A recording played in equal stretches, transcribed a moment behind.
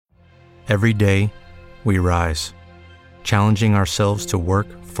Every day, we rise, challenging ourselves to work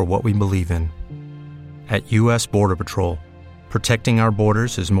for what we believe in. At U.S. Border Patrol, protecting our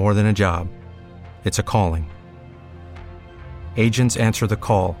borders is more than a job. It's a calling. Agents answer the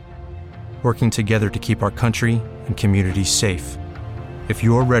call, working together to keep our country and communities safe. If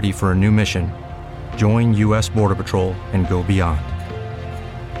you're ready for a new mission, join U.S. Border Patrol and go beyond.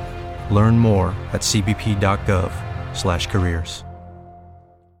 Learn more at cbp.gov/careers.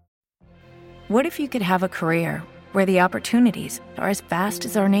 What if you could have a career where the opportunities are as vast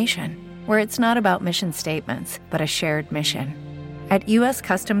as our nation, where it's not about mission statements, but a shared mission? At U.S.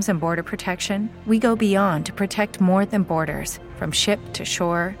 Customs and Border Protection, we go beyond to protect more than borders. From ship to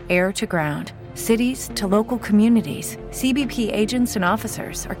shore, air to ground, cities to local communities, CBP agents and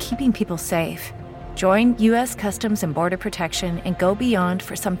officers are keeping people safe. Join U.S. Customs and Border Protection and go beyond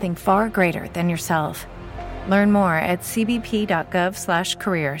for something far greater than yourself. Learn more at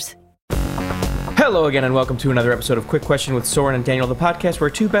cbp.gov/careers. Hello again, and welcome to another episode of Quick Question with Soren and Daniel, the podcast where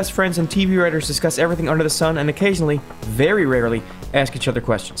two best friends and TV writers discuss everything under the sun and occasionally, very rarely, ask each other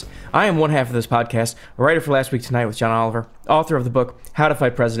questions. I am one half of this podcast, a writer for Last Week Tonight with John Oliver, author of the book How to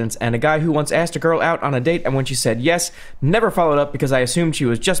Fight Presidents, and a guy who once asked a girl out on a date, and when she said yes, never followed up because I assumed she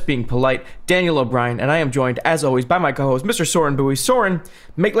was just being polite, Daniel O'Brien, and I am joined, as always, by my co-host, Mr. Soren Bowie. Soren,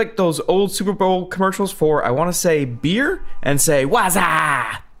 make like those old Super Bowl commercials for, I want to say, beer, and say,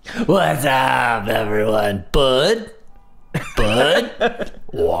 Wazza! What's up, everyone? Bud?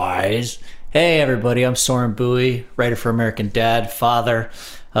 Wise? Hey, everybody, I'm Soren Bowie, writer for American Dad, father,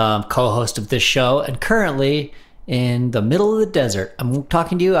 co-host of this show, and currently in the middle of the desert. I'm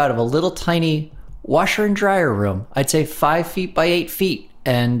talking to you out of a little tiny washer and dryer room. I'd say 5 feet by 8 feet,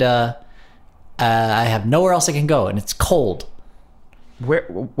 and I have nowhere else I can go, and it's cold. Where,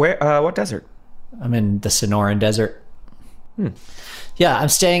 what desert? I'm in the Sonoran Desert. Yeah, I'm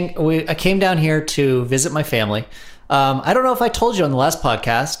staying. I came down here to visit my family. I don't know if I told you on the last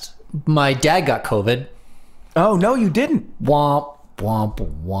podcast, my dad got COVID. Oh, no, you didn't. Womp, womp,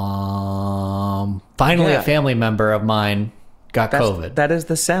 womp. Finally, a family member of mine got COVID. That is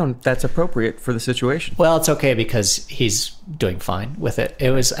the sound that's appropriate for the situation. Well, it's okay because he's doing fine with it.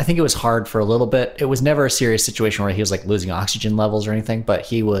 I think it was hard for a little bit. It was never a serious situation where he was like losing oxygen levels or anything, but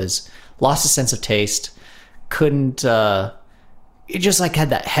he lost his sense of taste, couldn't... It just like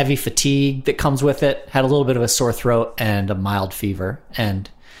had that heavy fatigue that comes with it, had a little bit of a sore throat and a mild fever. And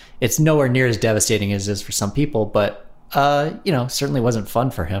it's nowhere near as devastating as it is for some people, but, certainly wasn't fun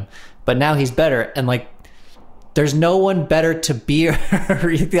for him. But now he's better. And like, there's no one better to be,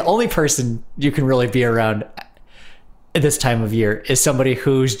 the only person you can really be around at this time of year is somebody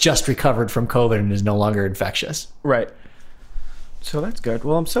who's just recovered from COVID and is no longer infectious. Right. So that's good.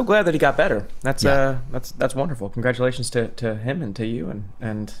 Well, I'm so glad that he got better. That's wonderful. Congratulations to him and to you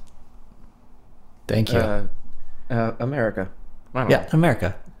and thank you. America. I don't know.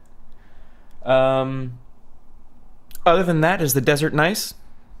 America. Other than that, is the desert nice?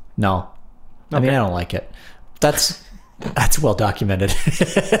 No. Okay. I mean, I don't like it. That's well documented.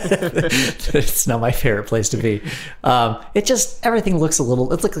 It's not my favorite place to be. It just, everything looks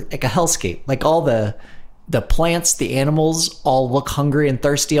it's like a hellscape. Like all the plants, the animals all look hungry and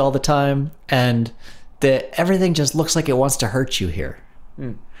thirsty all the time, and everything just looks like it wants to hurt you here.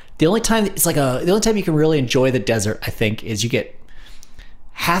 The only time you can really enjoy the desert, I think, is you get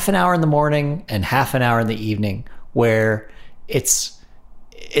half an hour in the morning and half an hour in the evening where it's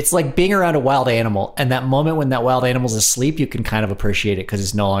like being around a wild animal, and that moment when that wild animal's asleep, you can kind of appreciate it because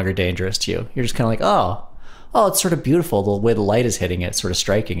it's no longer dangerous to you. You're just kind of like, oh, it's sort of beautiful the way the light is hitting it. It's sort of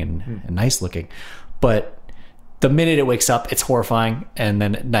striking and nice looking. But the minute it wakes up, it's horrifying. And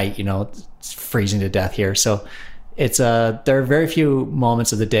then at night, it's freezing to death here. So there are very few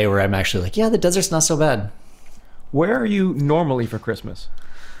moments of the day where I'm actually like, yeah, the desert's not so bad. Where are you normally for Christmas?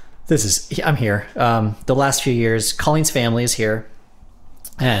 I'm here. The last few years, Colleen's family is here.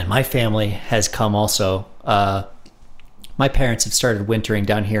 And my family has come also. My parents have started wintering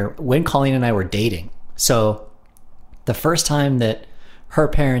down here when Colleen and I were dating. So the first time that her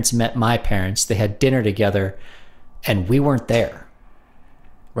parents met my parents, they had dinner together, and we weren't there.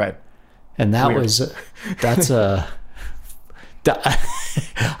 Right. And I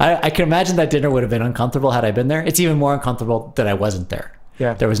can imagine that dinner would have been uncomfortable had I been there. It's even more uncomfortable that I wasn't there.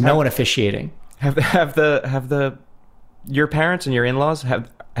 Yeah. There was no one officiating. Have your parents and your in-laws, have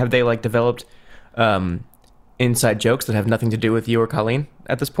they like developed inside jokes that have nothing to do with you or Colleen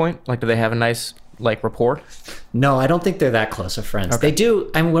at this point? Like, do they have a nice like rapport? No, I don't think they're that close of friends. Okay. They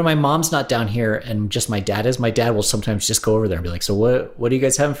do. I mean, when my mom's not down here and just my dad is, my dad will sometimes just go over there and be like, so what are you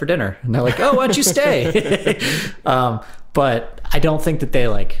guys having for dinner? And they're like, oh, why don't you stay? But I don't think that they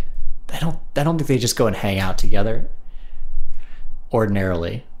I don't think they just go and hang out together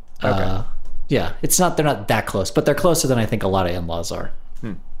ordinarily. Okay. Yeah, they're not that close, but they're closer than I think a lot of in-laws are.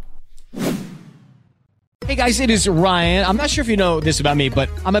 Hey guys, it is Ryan. I'm not sure if you know this about me, but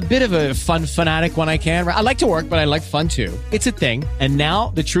I'm a bit of a fun fanatic when I can. I like to work, but I like fun too. It's a thing. And now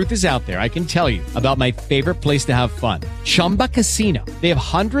the truth is out there. I can tell you about my favorite place to have fun. Chumba Casino. They have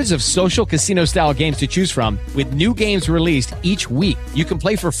hundreds of social casino style games to choose from with new games released each week. You can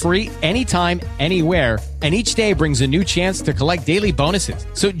play for free anytime, anywhere. And each day brings a new chance to collect daily bonuses.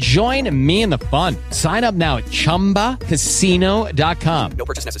 So join me in the fun. Sign up now at ChumbaCasino.com. No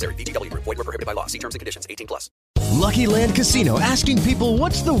purchase necessary. VGW Group. Void where prohibited by law. See terms and conditions. 18+. Lucky Land Casino, asking people,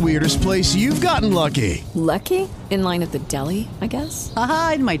 what's the weirdest place you've gotten lucky? Lucky? In line at the deli, I guess?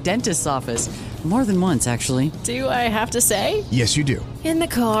 Aha, in my dentist's office. More than once, actually. Do I have to say? Yes, you do. In the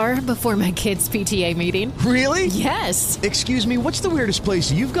car before my kids' PTA meeting. Really? Yes. Excuse me, what's the weirdest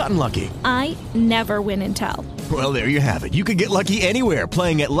place you've gotten lucky? I never win and tell. Well, there you have it. You can get lucky anywhere,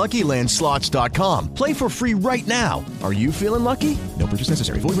 playing at LuckyLandSlots.com. Play for free right now. Are you feeling lucky? No purchase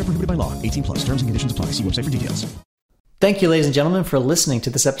necessary. Void where prohibited by law. 18+. Terms and conditions apply. See website for details. Thank you, ladies and gentlemen, for listening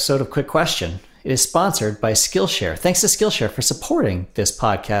to this episode of Quick Question. It is sponsored by Skillshare. Thanks to Skillshare for supporting this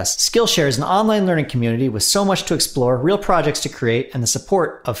podcast. Skillshare is an online learning community with so much to explore, real projects to create, and the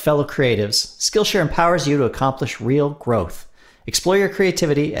support of fellow creatives. Skillshare empowers you to accomplish real growth. Explore your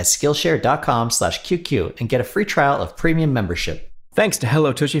creativity at Skillshare.com/QQ and get a free trial of premium membership. Thanks to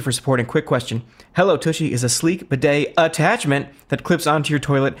Hello Tushy for supporting Quick Question. Hello Tushy is a sleek bidet attachment that clips onto your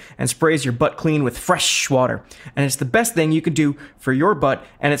toilet and sprays your butt clean with fresh water. And it's the best thing you can do for your butt,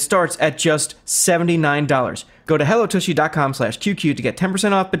 and it starts at just $79. Go to hellotushy.com/QQ to get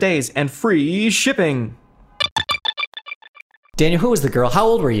 10% off bidets and free shipping. Daniel, who was the girl? How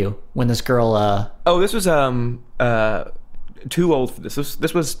old were you when this girl... Oh, this was too old for this.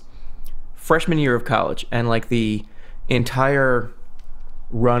 This was freshman year of college, and like the entire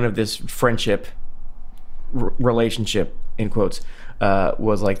run of this friendship relationship in quotes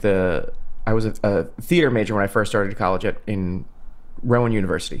was like I was a theater major when I first started college in Rowan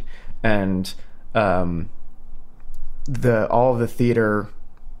University, and all of the theater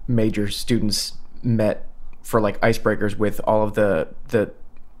major students met for like icebreakers with all of the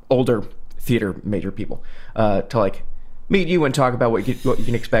older theater major people to like meet you and talk about what you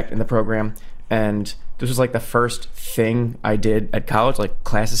can expect in the program. And this was like the first thing I did at college. Like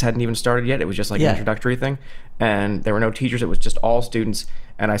classes hadn't even started yet. It was just like an introductory thing. And there were no teachers. It was just all students.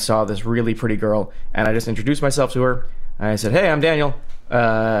 And I saw this really pretty girl. And I just introduced myself to her. And I said, hey, I'm Daniel.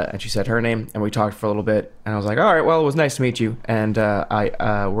 And she said her name. And we talked for a little bit. And I was like, all right, well, it was nice to meet you. And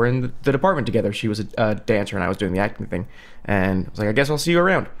we're in the department together. She was a dancer and I was doing the acting thing. And I was like, I guess I'll see you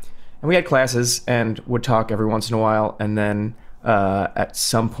around. And we had classes and would talk every once in a while. And then at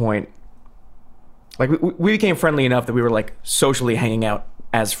some point, like we became friendly enough that we were like socially hanging out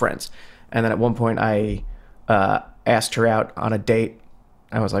as friends. And then at one point I asked her out on a date.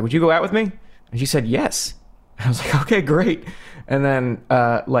 I was like, would you go out with me? And she said yes. And I was like, okay, great. And then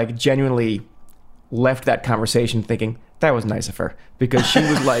like genuinely left that conversation thinking that was nice of her, because she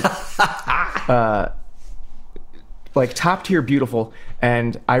was like top tier beautiful.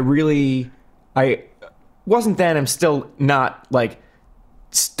 And I wasn't then, I'm still not like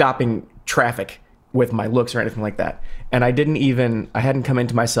stopping traffic with my looks or anything like that. And I hadn't come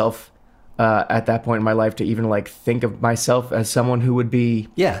into myself at that point in my life to even like think of myself as someone who would be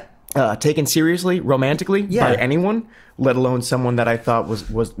taken seriously romantically by anyone, let alone someone that I thought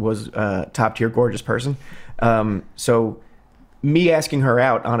was top tier gorgeous person. So me asking her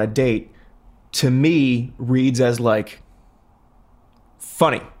out on a date to me reads as like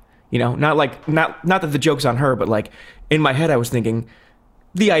funny, you know, not that the joke's on her, but like in my head I was thinking,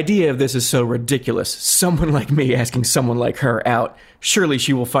 the idea of this is so ridiculous. Someone like me asking someone like her out. Surely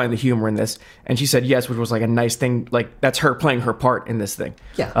she will find the humor in this. And she said yes, which was like a nice thing. Like that's her playing her part in this thing.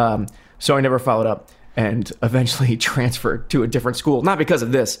 Yeah. So I never followed up and eventually transferred to a different school. Not because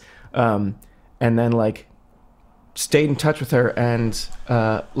of this. And then like stayed in touch with her. And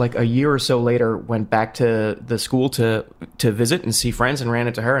like a year or so later went back to the school to visit and see friends and ran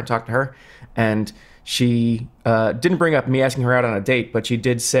into her and talked to her. And she didn't bring up me asking her out on a date, but she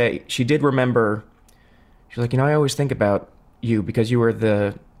did remember, she's like, you know, I always think about you because you were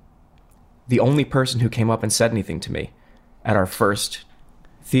the only person who came up and said anything to me at our first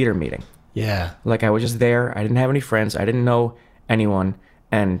theater meeting. Yeah. Like I was just there. I didn't have any friends. I didn't know anyone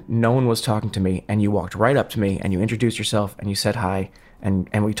and no one was talking to me. And you walked right up to me and you introduced yourself and you said hi and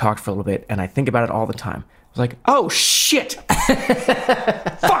we talked for a little bit. And I think about it all the time. I was like, oh shit.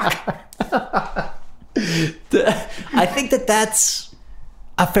 Fuck. I think that's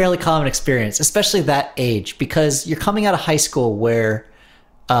a fairly common experience, especially that age, because you're coming out of high school where,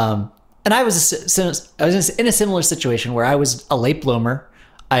 and I was in a similar situation where I was a late bloomer.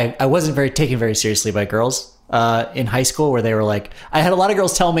 I wasn't taken very seriously by girls in high school, where they were like, I had a lot of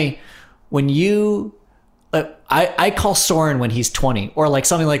girls tell me, when you, I call Soren when he's 20 or like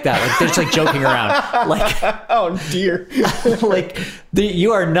something like that. Like they're just like joking around. Like, oh dear. Like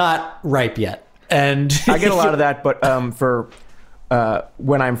you are not ripe yet. And I get a lot of that, but for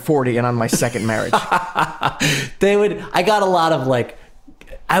when I'm 40 and on my second marriage. I got a lot of like,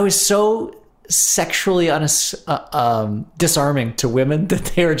 I was so sexually disarming to women that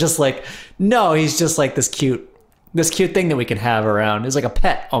they were just like, no, he's just like this cute thing that we can have around. It's like a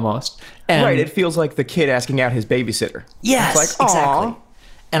pet almost. And right, it feels like the kid asking out his babysitter. Yes, it's like, exactly.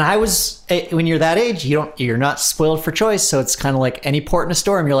 And I was, when you're that age, you're not spoiled for choice. So it's kind of like any port in a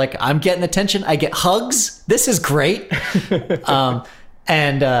storm. You're like, I'm getting attention. I get hugs. This is great.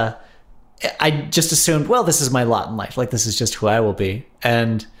 And I just assumed, well, this is my lot in life. Like, this is just who I will be.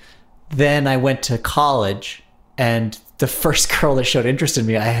 And then I went to college, and the first girl that showed interest in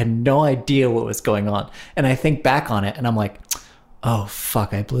me, I had no idea what was going on. And I think back on it and I'm like, oh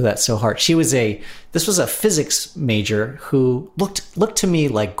fuck, I blew that so hard. This was a physics major who looked to me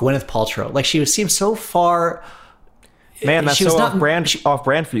like Gwyneth Paltrow. Like she seemed so far. Man, that's so off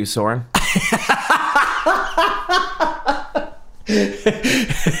brand for you, Soren.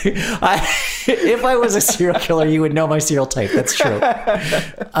 If I was a serial killer, you would know my serial type. That's true.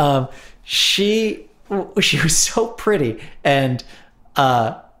 She was so pretty, and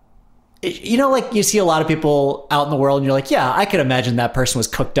like you see a lot of people out in the world and you're like, yeah, I could imagine that person was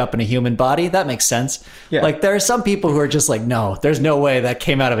cooked up in a human body. That makes sense. Yeah. Like there are some people who are just like, no, there's no way that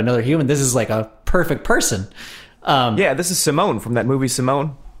came out of another human. This is like a perfect person. Yeah, this is Simone from that movie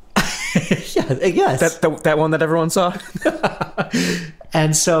Simone. Yeah, yes. That one that everyone saw.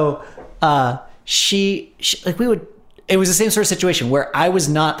 And so she like it was the same sort of situation where I was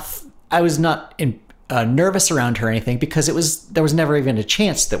not nervous around her or anything, because there was never even a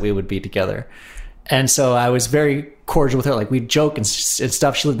chance that we would be together. And so I was very cordial with her. Like we'd joke and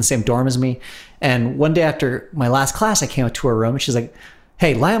stuff. She lived in the same dorm as me. And one day after my last class, I came up to her room and she's like,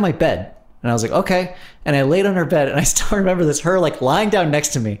 hey, lie on my bed. And I was like, okay. And I laid on her bed, and I still remember this, her like lying down next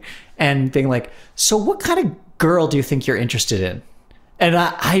to me and being like, so what kind of girl do you think you're interested in? And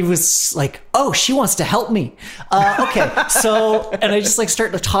I was like, oh, she wants to help me. Okay. So, and I just like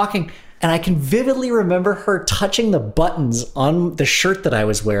started talking, and I can vividly remember her touching the buttons on the shirt that I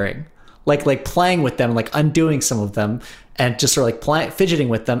was wearing, like playing with them, like undoing some of them, and just sort of like fidgeting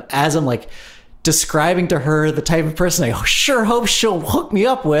with them as I'm like describing to her the type of person I sure hope she'll hook me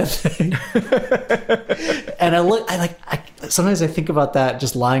up with. And I sometimes I think about that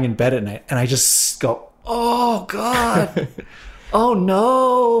just lying in bed at night, and I just go, oh God. Oh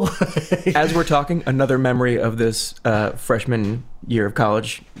no. As we're talking, another memory of this freshman year of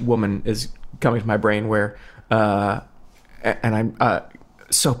college woman is coming to my brain where, and I'm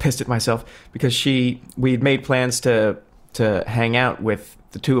so pissed at myself because we'd made plans to hang out with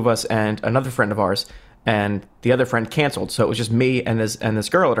the two of us and another friend of ours, and the other friend canceled. So it was just me and this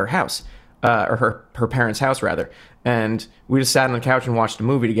girl at her house, or her parents' house rather. And we just sat on the couch and watched a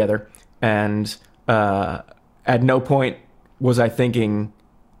movie together. And at no point was I thinking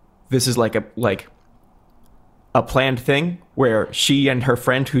this is like a planned thing where she and her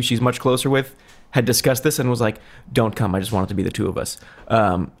friend, who she's much closer with, had discussed this and was like, don't come, I just want it to be the two of us.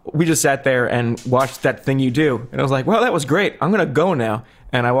 We just sat there and watched That Thing You Do. And I was like, well, that was great. I'm going to go now.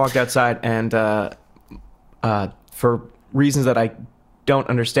 And I walked outside, and for reasons that I don't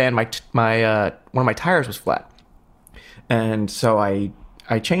understand, my one of my tires was flat. And so I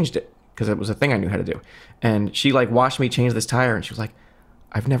changed it because it was a thing I knew how to do. And she like watched me change this tire, and she was like,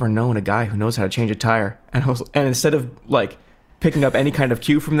 I've never known a guy who knows how to change a tire. And instead of like picking up any kind of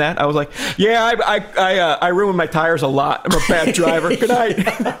cue from that, I was like, yeah, I ruin my tires a lot. I'm a bad driver. Good night.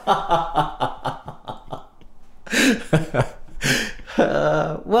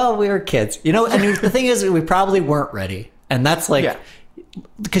 Well, we were kids, and the thing is, we probably weren't ready. And that's like,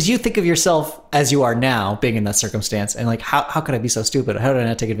 because you think of yourself as you are now, being in that circumstance, and like, how could I be so stupid? How did I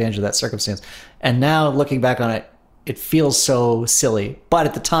not take advantage of that circumstance? And now looking back on it, it feels so silly. But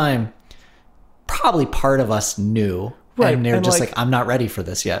at the time, probably part of us knew. Right. And they were just like, I'm not ready for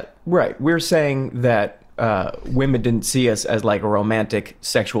this yet. Right. We're saying that women didn't see us as like a romantic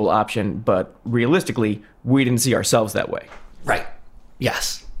sexual option, but realistically, we didn't see ourselves that way. Right.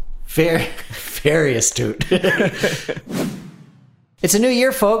 Yes. Very, very astute. It's a new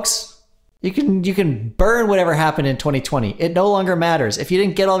year, folks. You can burn whatever happened in 2020. It no longer matters. If you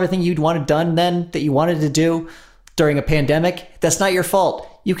didn't get everything you'd wanted done then that you wanted to do, during a pandemic, that's not your fault.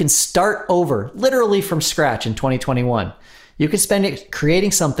 You can start over, literally from scratch in 2021. You can spend it creating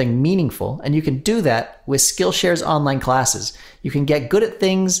something meaningful, and you can do that with Skillshare's online classes. You can get good at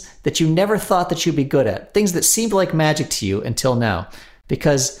things that you never thought that you'd be good at, things that seemed like magic to you until now,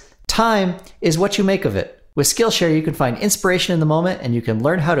 because time is what you make of it. With Skillshare, you can find inspiration in the moment, and you can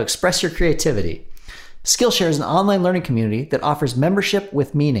learn how to express your creativity. Skillshare is an online learning community that offers membership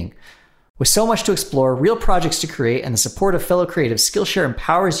with meaning. With so much to explore, real projects to create, and the support of fellow creatives, Skillshare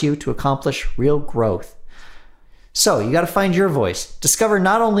empowers you to accomplish real growth. So you got to find your voice. Discover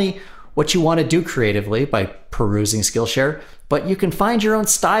not only what you want to do creatively by perusing Skillshare, but you can find your own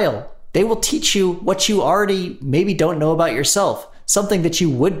style. They will teach you what you already maybe don't know about yourself, something that you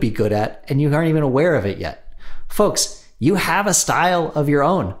would be good at and you aren't even aware of it yet. Folks, you have a style of your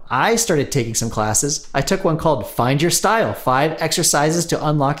own. I started taking some classes. I took one called Find Your Style, 5 exercises to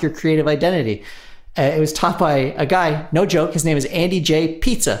unlock your creative identity. It was taught by a guy, no joke, his name is Andy J.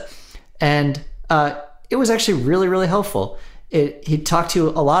 Pizza. And it was actually really, really helpful. He talked to you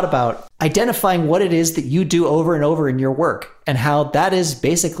a lot about identifying what it is that you do over and over in your work and how that is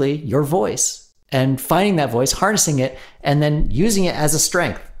basically your voice, and finding that voice, harnessing it, and then using it as a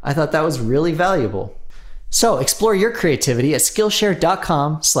strength. I thought that was really valuable. So explore your creativity at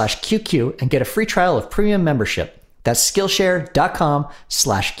Skillshare.com/QQ and get a free trial of premium membership. That's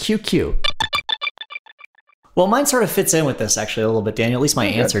Skillshare.com/QQ. Well, mine sort of fits in with this actually a little bit, Daniel. At least my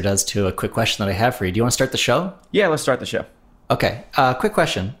answer does to a quick question that I have for you. Do you want to start the show? Yeah, let's start the show. Okay. Quick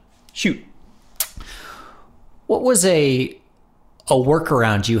question. Shoot. What was a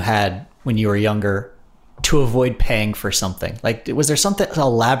workaround you had when you were younger to avoid paying for something? Like, was there something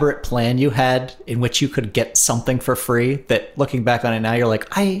elaborate plan you had in which you could get something for free that, looking back on it now, you're like,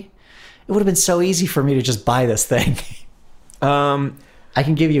 it would have been so easy for me to just buy this thing? I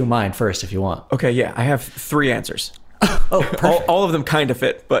can give you mine first if you want. Okay, yeah. I have 3 answers. Oh, perfect. All of them kind of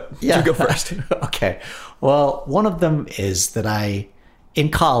fit, but you go first. Okay. Well, one of them is that I, in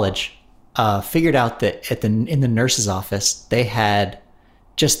college, figured out that in the nurse's office, they had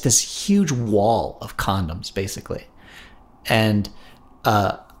just this huge wall of condoms, basically. And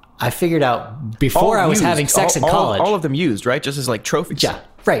I figured out before I was having sex in college. All of them used, right? Just as like trophies. Yeah.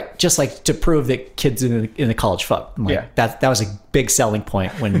 Right, just like to prove that kids in the college fuck. Like, that was a big selling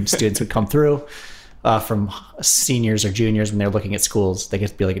point when students would come through from seniors or juniors when they're looking at schools. They get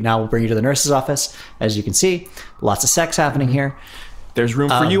to be like, now we'll bring you to the nurse's office. As you can see, lots of sex happening here. There's room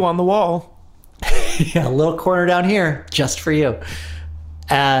for you on the wall. Yeah, a little corner down here just for you.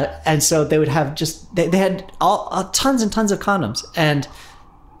 And so they would have they had tons and tons of condoms. And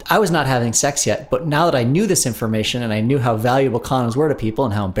I was not having sex yet, but now that I knew this information and I knew how valuable condoms were to people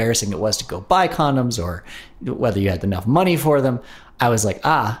and how embarrassing it was to go buy condoms or whether you had enough money for them, I was like,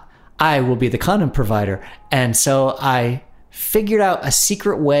 I will be the condom provider. And so I figured out a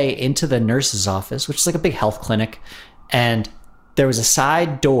secret way into the nurse's office, which is like a big health clinic. And there was a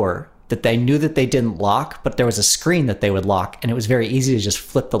side door that they knew that they didn't lock, but there was a screen that they would lock. And it was very easy to just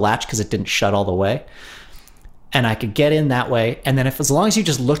flip the latch because it didn't shut all the way. And I could get in that way. And then as long as you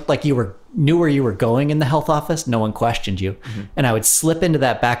just looked like you knew where you were going in the health office, no one questioned you. Mm-hmm. And I would slip into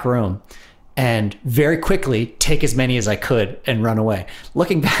that back room and very quickly take as many as I could and run away.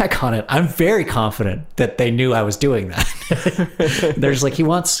 Looking back on it, I'm very confident that they knew I was doing that. They're just like, he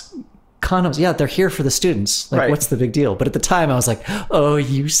wants condoms. Yeah, they're here for the students. Like, what's the big deal? But at the time I was like, oh,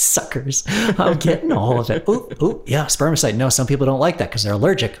 you suckers. I'm getting all of it. Ooh, yeah, spermicide. No, some people don't like that because they're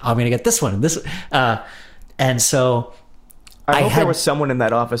allergic. I'm going to get this one and this one. And so I hope there was someone in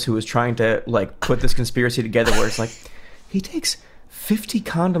that office who was trying to like put this conspiracy together where it's like, he takes 50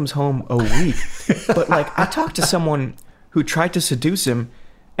 condoms home a week. But like, I talked to someone who tried to seduce him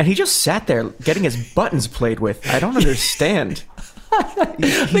and he just sat there getting his buttons played with. I don't understand.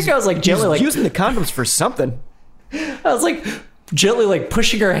 I think I was like gently like using the condoms for something. I was like gently like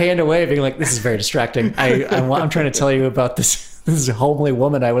pushing her hand away, being like, this is very distracting. I'm trying to tell you about this homely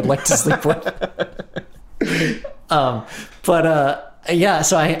woman I would like to sleep with. Yeah,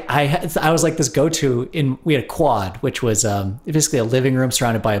 so I was like this go-to we had a quad, which was basically a living room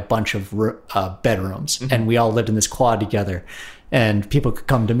surrounded by a bunch of bedrooms. Mm-hmm. And we all lived in this quad together, and people could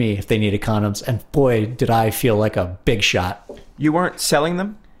come to me if they needed condoms. And boy, did I feel like a big shot. You weren't selling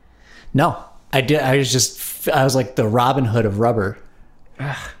them? No, I did. I was like the Robin Hood of rubber.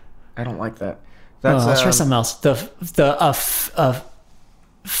 Ugh, I don't like that. Let's try something else. The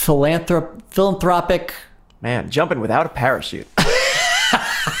philanthropic. Man, jumping without a parachute.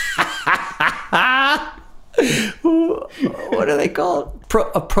 What are they called?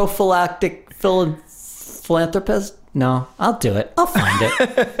 A prophylactic philanthropist? No, I'll do it. I'll find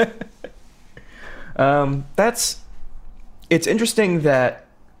it. That's it's interesting that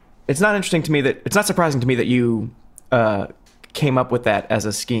it's not surprising to me that you came up with that as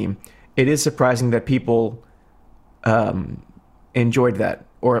a scheme. It is surprising that people enjoyed that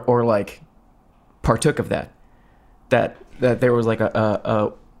or like partook of that. That there was like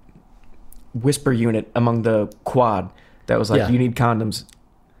a whisper unit among the quad that was like, you need condoms,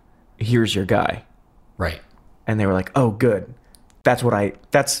 here's your guy. Right. And they were like, oh, good. That's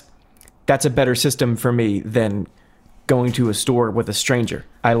a better system for me than going to a store with a stranger.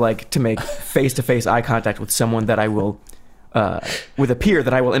 I like to make face-to-face eye contact with someone that I will, with a peer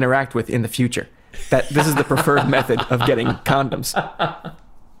that I will interact with in the future. That this is the preferred method of getting condoms.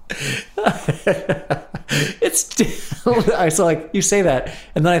 It's so like you say that,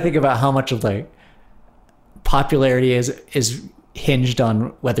 and then I think about how much of like popularity is hinged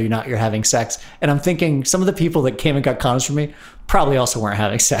on whether or not you're having sex, and I'm thinking some of the people that came and got condoms from me probably also weren't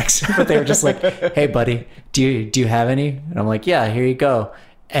having sex, but they were just like, hey buddy, do you have any? And I'm like, yeah, here you go.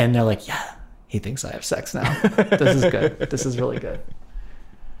 And they're like, yeah, he thinks I have sex now. This is good. This is really good.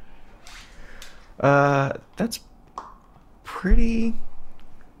 That's pretty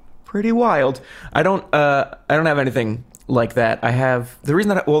wild. I don't have anything like that. I have the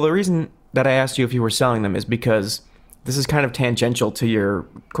reason that I asked you if you were selling them is because this is kind of tangential to your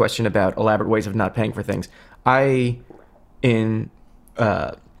question about elaborate ways of not paying for things. In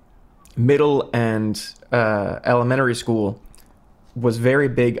middle and elementary school was very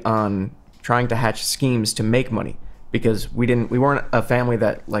big on trying to hatch schemes to make money, because we weren't a family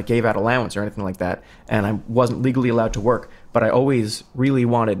that like gave out allowance or anything like that, and I wasn't legally allowed to work, but I always really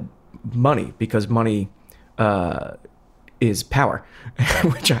wanted money because money is power,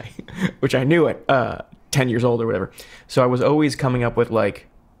 which I knew at 10 years old or whatever. So I was always coming up with like,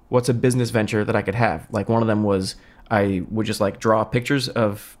 what's a business venture that I could have? Like one of them was I would just like draw pictures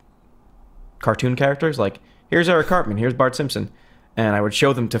of cartoon characters, like here's Eric Cartman, here's Bart Simpson, and I would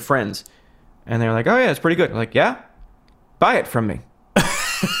show them to friends, and they were like, oh yeah, it's pretty good. I'm like, yeah, buy it from me.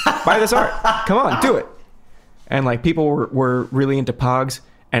 Buy this art. Come on, do it. And like people were really into Pogs,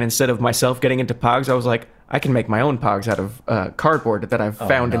 and instead of myself getting into Pogs, I was like, I can make my own Pogs out of cardboard that I've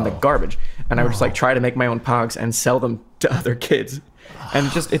found in the garbage. And I would just like try to make my own Pogs and sell them to other kids.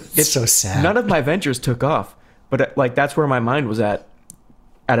 And it's so sad. None of my ventures took off, but like that's where my mind was at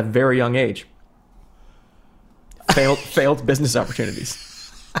a very young age. Failed business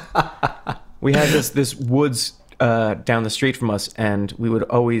opportunities. We had this woods down the street from us, and we would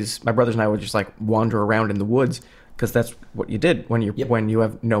always, my brothers and I would just like wander around in the woods, because that's what you did when you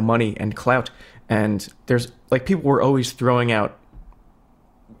have no money and clout. And there's like people were always throwing out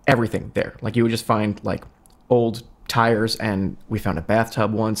everything there. Like you would just find like old tires, and we found a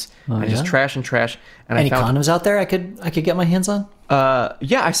bathtub once, and just trash. And any condoms out there I could get my hands on?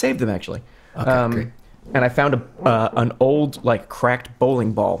 Yeah, I saved them actually. Okay, great. And I found an old like cracked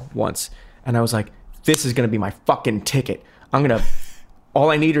bowling ball once, and I was like, this is gonna be my fucking ticket. All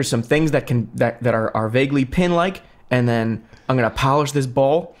I need are some things that are vaguely pin-like, and then I'm gonna polish this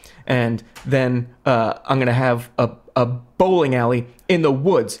ball, and then I'm gonna have a bowling alley in the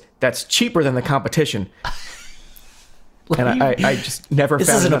woods that's cheaper than the competition. And I just never found.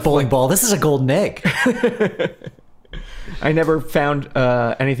 This isn't a bowling ball. This is a golden egg. I never found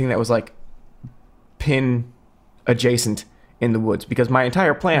anything that was like pin adjacent in the woods, because my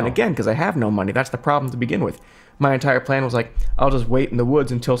entire plan, again, because I have no money, that's the problem to begin with. My entire plan was like, I'll just wait in the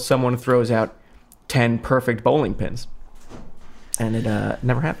woods until someone throws out 10 perfect bowling pins. And it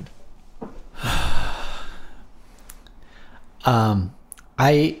never happened.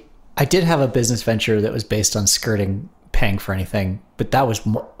 I did have a business venture that was based on skirting paying for anything, but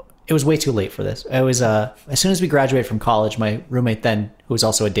it was way too late for this. It was as soon as we graduated from college, my roommate then, who was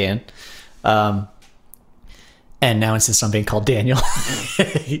also a Dan, and now insists on being called Daniel,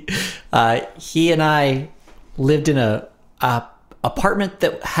 he and I lived in a apartment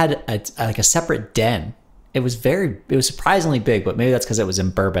that had a separate den. It was surprisingly big, but maybe that's because it was in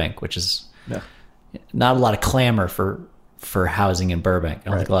Burbank, which is not a lot of clamor for housing in Burbank. I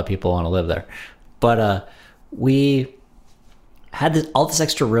don't think a lot of people want to live there. But we had all this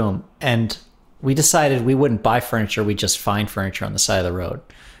extra room, and we decided we wouldn't buy furniture. We'd just find furniture on the side of the road,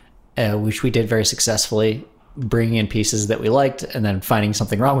 which we did very successfully, bringing in pieces that we liked and then finding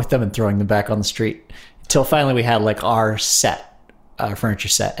something wrong with them and throwing them back on the street, until finally we had like our furniture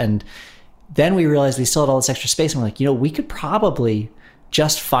set. And then we realized we still had all this extra space, and we're like, we could probably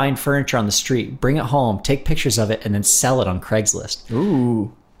just find furniture on the street, bring it home, take pictures of it, and then sell it on Craigslist.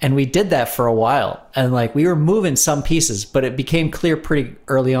 Ooh. And we did that for a while, and like we were moving some pieces, but it became clear pretty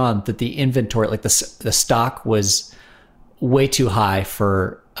early on that the inventory, like the stock, was way too high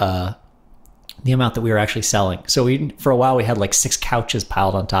for the amount that we were actually selling. So for a while, we had like 6 couches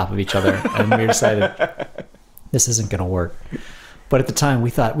piled on top of each other, and we decided this isn't going to work. But at the time, we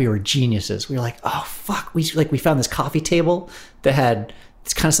thought we were geniuses. We were like, oh, fuck. We found this coffee table that had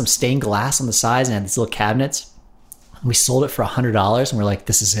this kind of some stained glass on the sides and had these little cabinets. We sold it for $100, and we're like,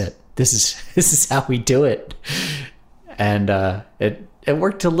 this is it. This is how we do it. And it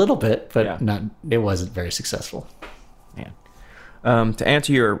worked a little bit, but it wasn't very successful. Yeah. To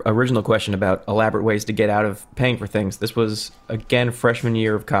answer your original question about elaborate ways to get out of paying for things, this was, again, freshman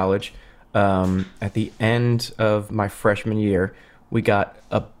year of college. At the end of my freshman year, we got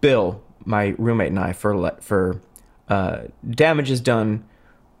a bill, my roommate and I, for damages done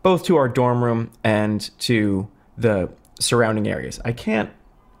both to our dorm room and to the surrounding areas. I can't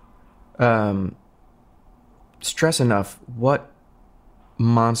stress enough what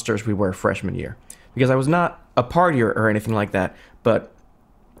monsters we were freshman year, because I was not a partier or anything like that, but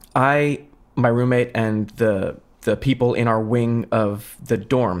my roommate and the people in our wing of the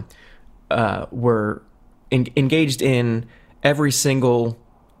dorm were engaged in every single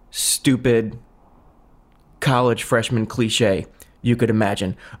stupid college freshman cliche you could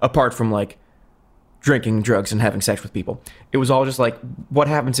imagine, apart from like drinking drugs and having sex with people. It was all just like, what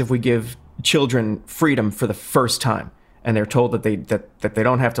happens if we give children freedom for the first time and they're told that they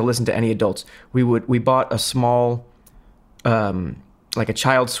don't have to listen to any adults? We bought a small like a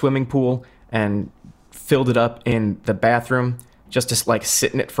child's swimming pool and filled it up in the bathroom just to like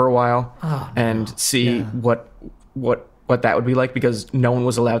sit in it for a while and see what that would be like, because no one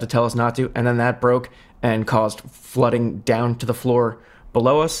was allowed to tell us not to. And then that broke and caused flooding down to the floor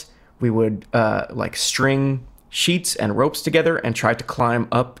below us. We would like string sheets and ropes together and try to climb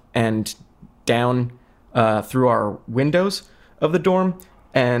up and down through our windows of the dorm.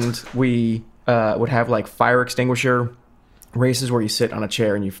 And we would have like fire extinguisher races where you sit on a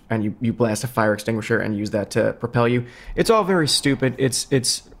chair and you blast a fire extinguisher and use that to propel you. It's all very stupid.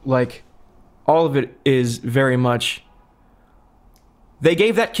 It's like all of it is very much, they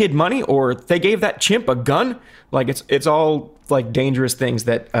gave that kid money or they gave that chimp a gun. Like it's all like dangerous things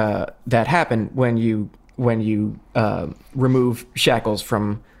that happen when you remove shackles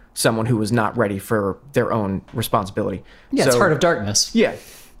from someone who is not ready for their own responsibility. Yeah, it's Heart of Darkness. Yeah,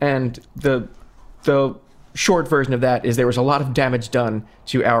 and the short version of that is there was a lot of damage done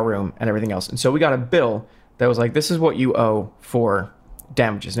to our room and everything else, and so we got a bill that was like, this is what you owe for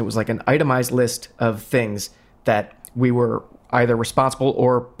damages, and it was like an itemized list of things that we were either responsible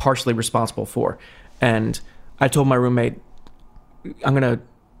or partially responsible for. And I told my roommate, I'm gonna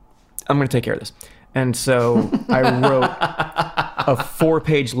take care of this. And so I wrote a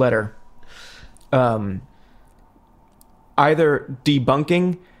 4-page letter, either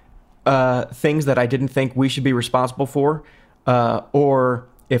debunking things that I didn't think we should be responsible for, or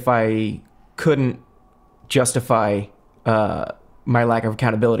if I couldn't justify my lack of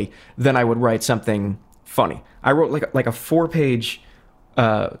accountability, then I would write something funny. I wrote like a 4-page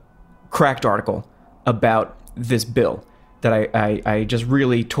cracked article about this bill that I just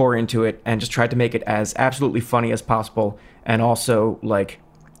really tore into it and just tried to make it as absolutely funny as possible, and also like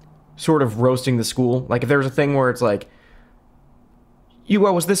sort of roasting the school. Like if there was a thing where it's like, you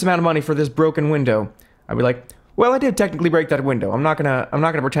owe us this amount of money for this broken window, I'd be like, well, I did technically break that window. I'm not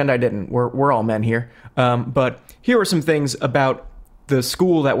gonna pretend I didn't. We're all men here. But here are some things about the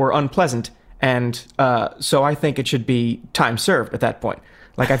school that were unpleasant, and so I think it should be time served at that point.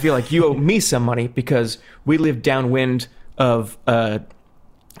 Like, I feel like you owe me some money because we live downwind of a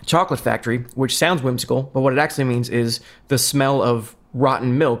chocolate factory, which sounds whimsical, but what it actually means is the smell of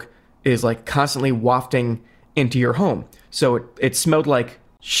rotten milk is like constantly wafting into your home. So it smelled like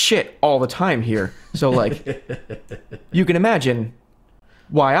shit all the time here. So like, you can imagine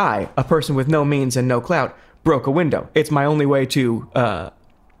why I, a person with no means and no clout, broke a window. It's my only way to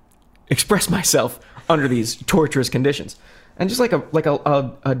express myself under these torturous conditions. And just like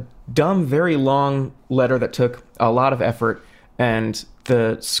a dumb, very long letter that took a lot of effort, and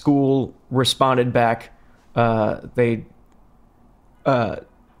the school responded back. They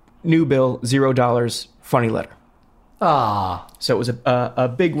new bill, $0, funny letter. Ah, so it was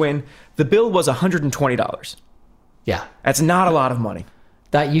a big win. The bill was $120. Yeah, that's not a lot of money.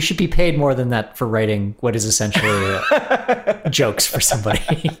 That you should be paid more than that for writing what is essentially jokes for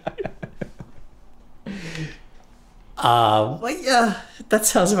somebody. Well, yeah, that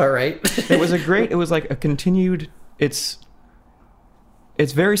sounds about right. It was like a continued, it's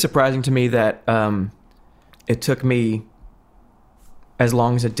very surprising to me that it took me as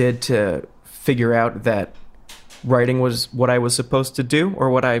long as it did to figure out that writing was what I was supposed to do, or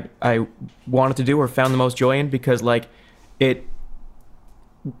what I wanted to do, or found the most joy in, because like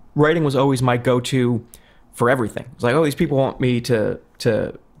writing was always my go-to for everything. It's like, oh, these people want me to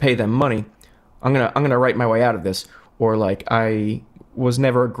pay them money. I'm gonna write my way out of this. Or like, I was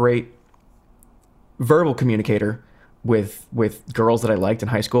never a great verbal communicator with girls that I liked in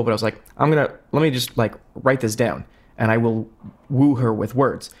high school, but I was like, let me just like write this down, and I will woo her with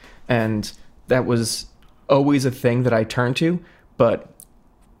words. And that was always a thing that I turned to, but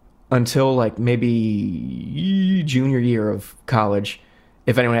until like maybe junior year of college,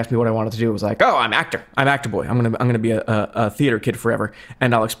 if anyone asked me what I wanted to do, it was like, oh, I'm actor boy. I'm gonna be a theater kid forever,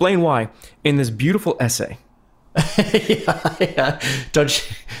 and I'll explain why in this beautiful essay. Yeah.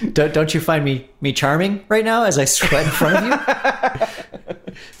 Don't you find me charming right now as I sweat in front of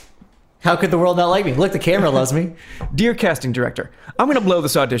you? How could the world not like me? Look, the camera loves me. Dear casting director, I'm going to blow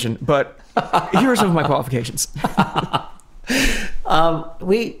this audition, but here are some of my qualifications. I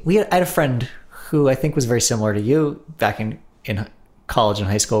had a friend who I think was very similar to you back in college and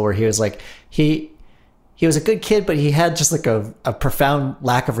high school, where he was like, he was a good kid, but he had just like a profound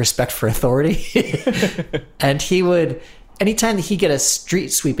lack of respect for authority. And he would, anytime that he get a street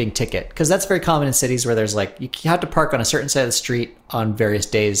sweeping ticket, because that's very common in cities where there's like, you have to park on a certain side of the street on various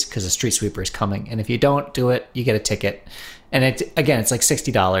days because a street sweeper is coming. And if you don't do it, you get a ticket. And it's like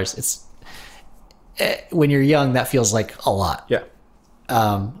 $60. When you're young, that feels like a lot. Yeah.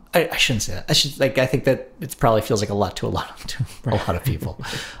 I shouldn't say that. I think that it probably feels like a lot to a lot of people.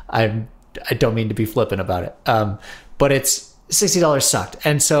 I don't mean to be flippant about it. But it's $60 sucked.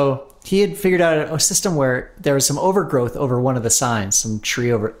 And so he had figured out a system where there was some overgrowth over one of the signs, some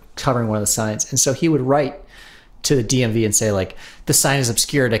tree covering one of the signs. And so he would write to the DMV and say, like, the sign is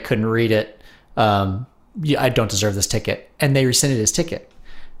obscured. I couldn't read it. I don't deserve this ticket. And they rescinded his ticket.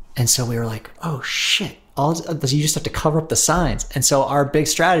 And so we were like, oh shit. You just have to cover up the signs. And so our big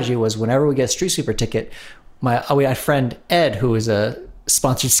strategy was, whenever we get a street sweeper ticket, we had a friend Ed, who was a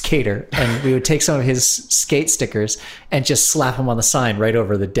sponsored skater, and we would take some of his skate stickers and just slap them on the sign right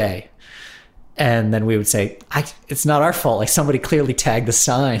over the day. And then we would say, it's not our fault. Like, somebody clearly tagged the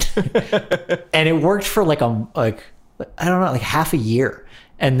sign. And it worked for like half a year.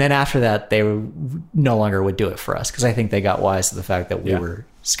 And then after that, they no longer would do it for us, because I think they got wise to the fact that we were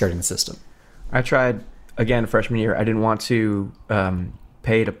skirting the system. I tried again freshman year. I didn't want to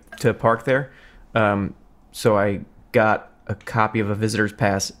pay to park there. So I got a copy of a visitor's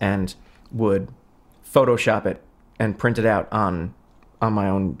pass and would Photoshop it and print it out on my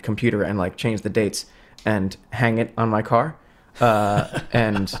own computer and like change the dates and hang it on my car.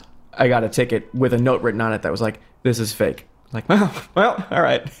 And I got a ticket with a note written on it that was like, this is fake. Like, well, all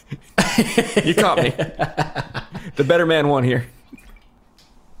right. You caught me. The better man won here.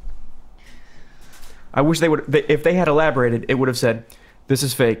 I wish if they had elaborated, it would have said, this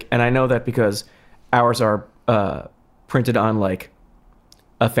is fake. And I know that because ours are printed on like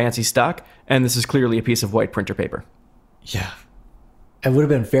a fancy stock, and this is clearly a piece of white printer paper. Yeah. It would have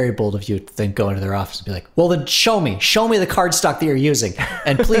been very bold of you to then go into their office and be like, well, then show me the card stock that you're using,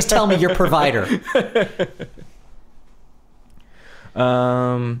 and please tell me your provider.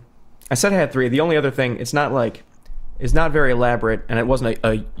 I said I had 3. The only other thing, it's not very elaborate, and it wasn't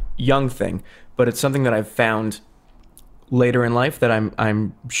a young thing, but it's something that I've found later in life that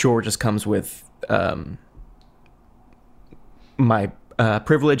I'm sure just comes with my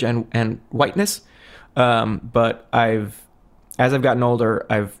privilege and whiteness. But as I've gotten older,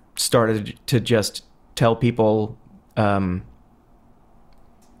 I've started to just tell people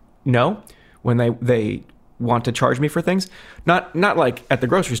no when they want to charge me for things. Not like at the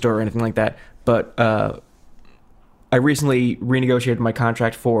grocery store or anything like that, but I recently renegotiated my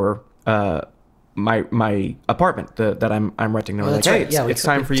contract for my apartment that I'm renting. They were like, hey, it's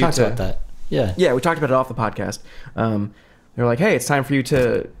time for you to about that. Yeah, we talked about it off the podcast. They were like, hey, it's time for you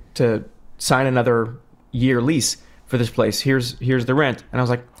to sign another year lease for this place. Here's the rent. And I was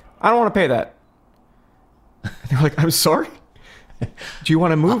like, I don't want to pay that. They're like, I'm sorry? Do you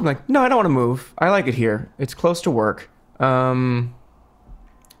want to move? I'm like, no, I don't want to move. I like it here. It's close to work. But I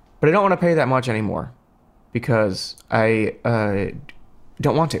don't want to pay that much anymore because I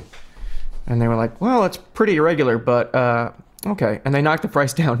don't want to. And they were like, well, it's pretty irregular, but okay. And they knocked the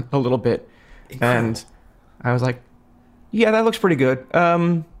price down a little bit. Incredible. And I was like, yeah, that looks pretty good.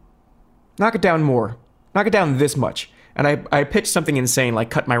 Knock it down more. Knock it down this much. And I pitched something insane, like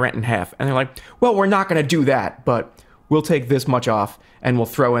cut my rent in half. And they're like, well, we're not going to do that, but we'll take this much off and we'll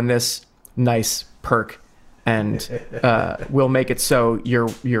throw in this nice perk. And we'll make it so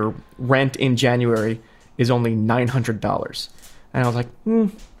your rent in January is only $900. And I was like,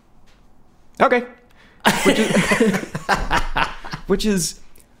 okay. Which is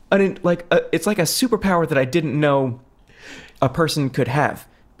it's like a superpower that I didn't know a person could have,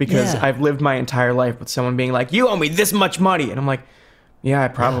 because Yeah. I've lived my entire life with someone being like, you owe me this much money. And I'm like, yeah, I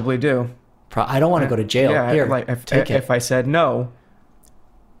probably do. I don't want to go to jail. Yeah, Here, like take it. if I said no,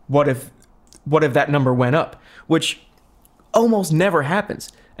 what if that number went up? Which almost never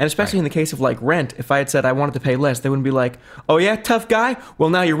happens. And especially in the case of like rent, if I had said I wanted to pay less, they wouldn't be like, "Oh yeah, tough guy. Well,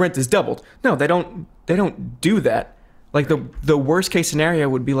 now your rent is doubled." No, they don't do that. Like the worst case scenario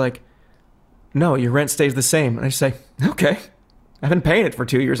would be like, "No, your rent stays the same." And I say, "Okay, I've been paying it for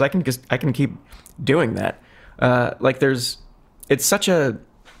 2 years. I can keep doing that." It's such a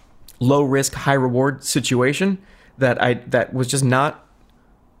low risk, high reward situation that was just not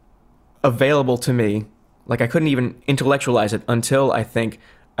available to me. Like I couldn't even intellectualize it until I think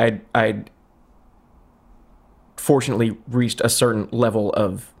I'd fortunately reached a certain level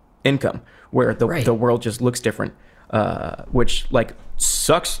of income where the world just looks different, which like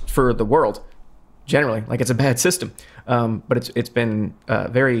sucks for the world generally. Like it's a bad system, but it's been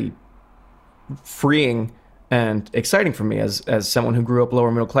very freeing and exciting for me as someone who grew up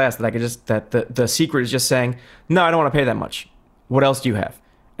lower middle class, that I could just, that the secret is just saying, no, I don't want to pay that much. What else do you have?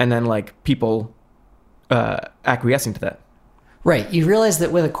 And then like people acquiescing to that. Right. You realize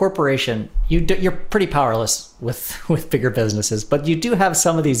that with a corporation, you're pretty powerless with bigger businesses, but you do have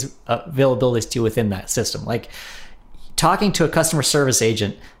some of these availabilities too within that system. Like talking to a customer service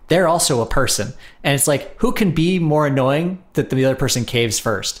agent, they're also a person. And it's like, who can be more annoying that the other person caves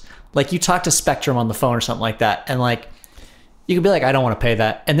first? Like you talk to Spectrum on the phone or something like that, and like you could be like, I don't want to pay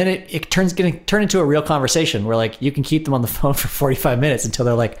that. And then it turns into a real conversation where like you can keep them on the phone for 45 minutes until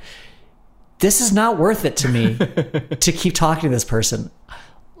they're like, this is not worth it to me to keep talking to this person.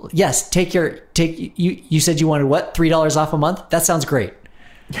 Yes, you said you wanted what? $3 off a month? That sounds great.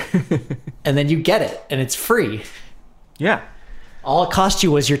 And then you get it and it's free. Yeah. All it cost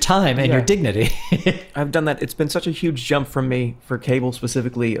you was your time and your dignity. I've done that. It's been such a huge jump from me for cable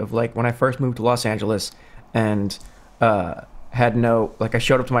specifically, of like when I first moved to Los Angeles and had no, like I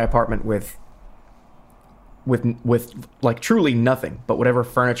showed up to my apartment with like truly nothing but whatever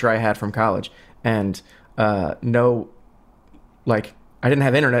furniture I had from college, and no, like I didn't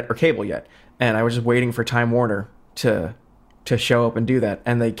have internet or cable yet, and I was just waiting for Time Warner to show up and do that,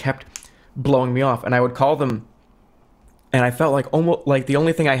 and they kept blowing me off, and I would call them, and I felt like almost like the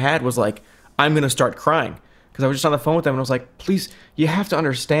only thing I had was like, I'm gonna start crying, because I was just on the phone with them and I was like, please, you have to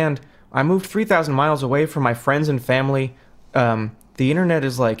understand, I moved 3,000 miles away from my friends and family. The internet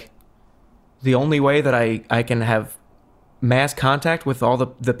is like the only way that I can have mass contact with all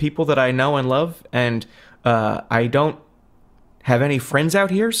the people that I know and love, and I don't have any friends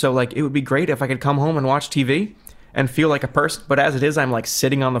out here, so like it would be great if I could come home and watch TV and feel like a person, but as it is, I'm like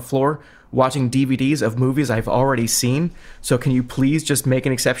sitting on the floor watching DVDs of movies I've already seen, so can you please just make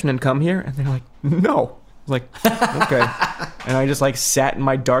an exception and come here? And they're like, no. I was like, okay. And I just like sat in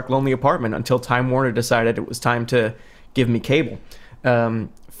my dark, lonely apartment until Time Warner decided it was time to give me cable.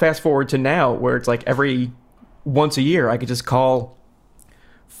 Fast forward to now, where it's like every once a year I could just call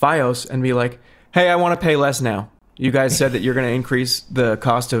Fios and be like, hey, I want to pay less now. You guys said that you're going to increase the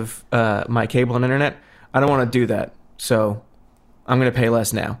cost of my cable and internet. I don't want to do that, so I'm going to pay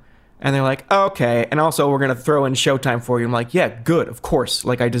less now. And they're like, okay, and also we're going to throw in Showtime for you. I'm like, yeah, good, of course,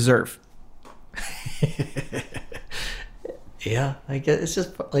 like I deserve. Yeah, I guess it's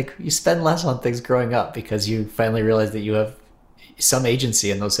just like you spend less on things growing up because you finally realize that you have some agency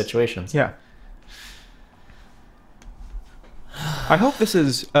in those situations. Yeah. I hope this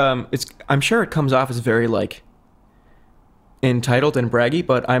is I'm sure it comes off as very like entitled and braggy,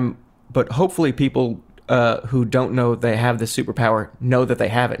 but hopefully people who don't know they have this superpower know that they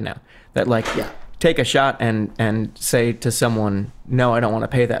have it now. That like take a shot and say to someone, no, I don't want to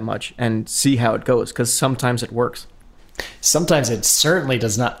pay that much, and see how it goes, because sometimes it works. Sometimes it certainly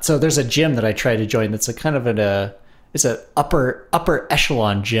does not. So there's a gym that I try to join that's a kind of it's an upper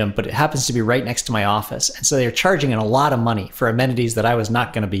echelon gym, but it happens to be right next to my office. And so they're charging a lot of money for amenities that I was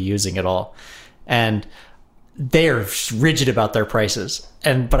not going to be using at all. And they're rigid about their prices.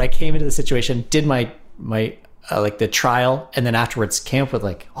 But I came into the situation, did my like the trial, and then afterwards came up with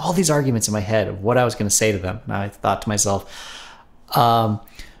like all these arguments in my head of what I was going to say to them. And I thought to myself,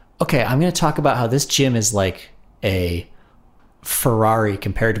 okay, I'm going to talk about how this gym is like a Ferrari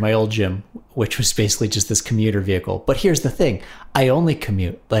compared to my old gym, which was basically just this commuter vehicle. But here's the thing, I only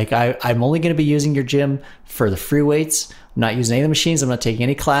commute. Like I'm only going to be using your gym for the free weights. I'm not using any of the machines. I'm not taking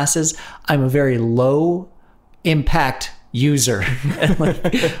any classes. I'm a very low impact user. And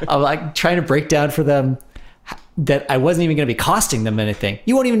like, I'm like trying to break down for them that I wasn't even going to be costing them anything.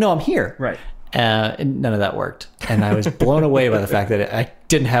 You won't even know I'm here. Right. And none of that worked. And I was blown away by the fact that I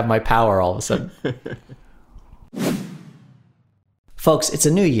didn't have my power all of a sudden. Folks, it's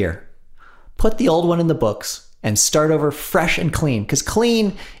a new year. Put the old one in the books and start over fresh and clean, because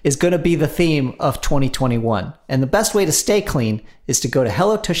clean is going to be the theme of 2021. And the best way to stay clean is to go to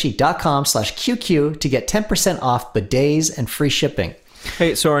hellotushy.com/QQ to get 10% off bidets and free shipping.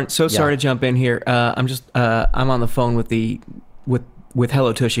 Hey, Soren, sorry to jump in here. I'm on the phone with with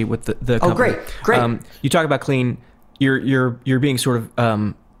Hello Tushy, with the company. Great. You talk about clean. You're being sort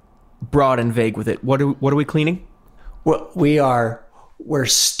of broad and vague with it. What are we cleaning? We're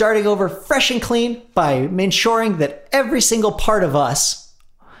starting over fresh and clean by ensuring that every single part of us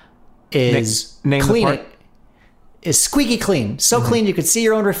is name clean. The part? Is squeaky clean. So clean you could see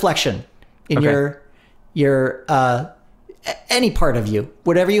your own reflection in your any part of you.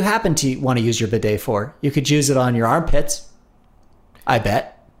 Whatever you happen to want to use your bidet for. You could use it on your armpits, I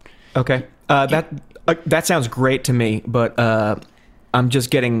bet. Okay. That sounds great to me, but I'm just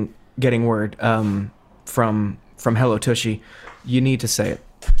getting word from Hello Tushy. You need to say it.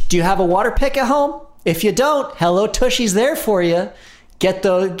 Do you have a water pick at home? If you don't, Hello Tushy's there for you. Get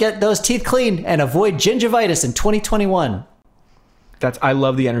those teeth clean and avoid gingivitis in 2021. I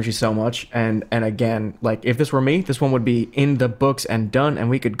love the energy so much, and again, like, if this were me, this one would be in the books and done, and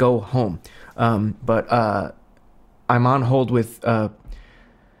we could go home. But I'm on hold with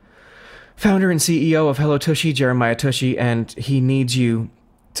founder and CEO of Hello Tushy, Jeremiah Tushy, and he needs you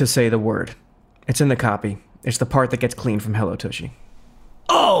to say the word. It's in the copy. It's the part that gets clean from Hello Tushy.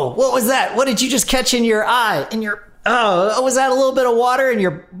 Oh, what was that? What did you just catch in your eye? Was that a little bit of water in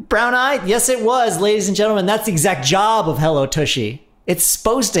your brown eye? Yes, it was, ladies and gentlemen. That's the exact job of Hello Tushy. It's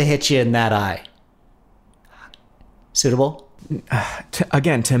supposed to hit you in that eye. Suitable?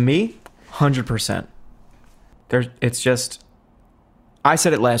 To me, 100%. It's just, I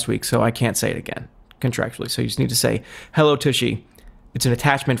said it last week, so I can't say it again contractually. So you just need to say, Hello Tushy. It's an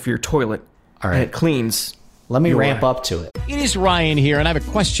attachment for your toilet. All right. And it cleans. Let me ramp up to it. It is Ryan here, and I have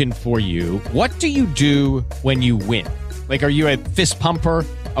a question for you. What do you do when you win? Like, are you a fist pumper,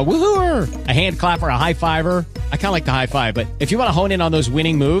 a woohooer, a hand clapper, a high fiver? I kind of like the high five, but if you want to hone in on those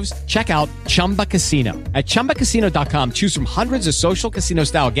winning moves, check out Chumba Casino. At ChumbaCasino.com, choose from hundreds of social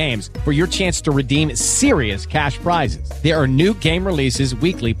casino-style games for your chance to redeem serious cash prizes. There are new game releases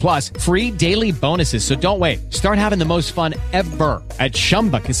weekly, plus free daily bonuses. So don't wait. Start having the most fun ever at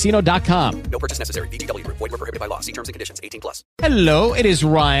ChumbaCasino.com. No purchase necessary. VGW. Void where prohibited by law. See terms and conditions. 18+. Hello, it is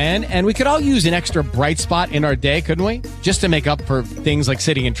Ryan, and we could all use an extra bright spot in our day, couldn't we? Just to make up for things like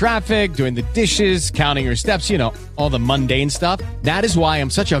sitting in traffic, doing the dishes, counting your steps, all the mundane stuff. That is why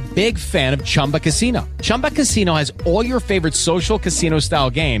I'm such a big fan of Chumba Casino. Chumba Casino has all your favorite social casino-style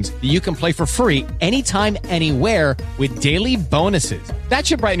games that you can play for free anytime, anywhere with daily bonuses. That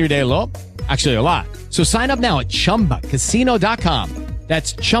should brighten your day a little. Actually, a lot. So sign up now at ChumbaCasino.com.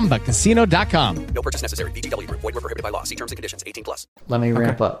 That's ChumbaCasino.com. No purchase necessary. VGW. Void where prohibited by law. See terms and conditions. 18+. Let me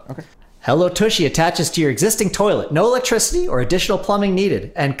ramp up. Okay. Hello Tushy attaches to your existing toilet. No electricity or additional plumbing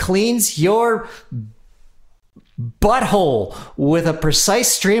needed. And cleans your butthole with a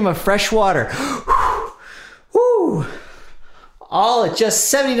precise stream of fresh water. Woo! All at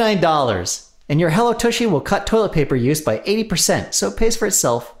just $79. And your Hello Tushy will cut toilet paper use by 80%. So it pays for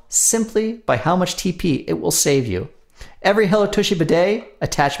itself simply by how much TP it will save you. Every Hello Tushy bidet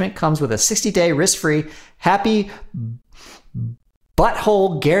attachment comes with a 60-day risk-free happy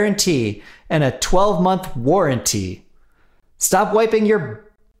butthole guarantee and a 12-month warranty. Stop wiping your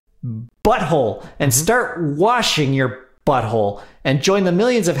butthole and start washing your butthole, and join the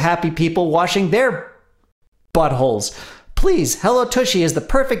millions of happy people washing their buttholes. Please, Hello Tushy is the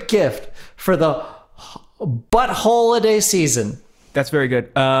perfect gift for the buttholiday season. That's very good.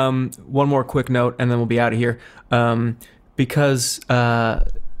 One more quick note, and then we'll be out of here. Because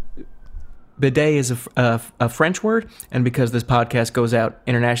bidet is a French word, and because this podcast goes out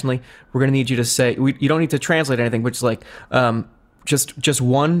internationally, we're going to need you to say, you don't need to translate anything, which is like just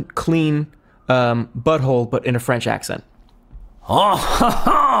one clean butthole, but in a French accent.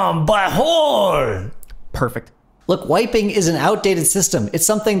 Butthole! Perfect. Look, wiping is an outdated system. It's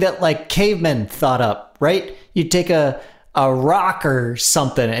something that like cavemen thought up, right? You take a rock or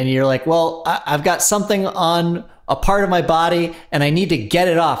something and you're like, well, I've got something on a part of my body and I need to get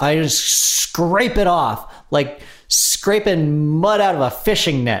it off. I just scrape it off, like scraping mud out of a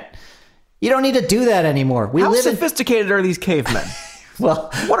fishing net. You don't need to do that anymore. How sophisticated are these cavemen?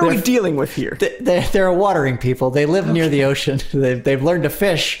 Well, what are we dealing with here? They're a watering people. They live near the ocean. They've learned to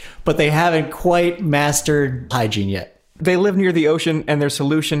fish, but they haven't quite mastered hygiene yet. They live near the ocean, and their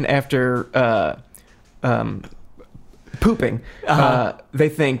solution after pooping, they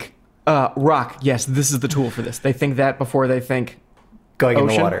think, rock, yes, this is the tool for this. They think that before they think going ocean.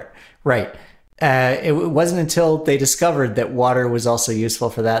 in the water. Right. it wasn't until they discovered that water was also useful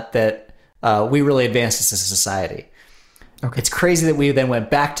for that we really advanced as a society. Okay. It's crazy that we then went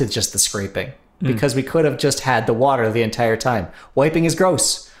back to just the scraping because we could have just had the water the entire time. Wiping is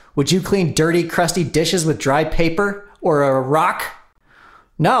gross. Would you clean dirty, crusty dishes with dry paper or a rock?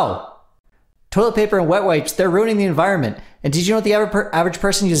 No. Toilet paper and wet wipes, they're ruining the environment. And did you know that the average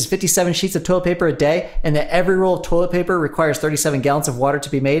person uses 57 sheets of toilet paper a day and that every roll of toilet paper requires 37 gallons of water to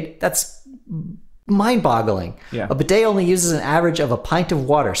be made? That's mind-boggling. Yeah. A bidet only uses an average of a pint of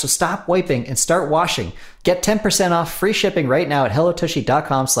water, so stop wiping and start washing. Get 10% off free shipping right now at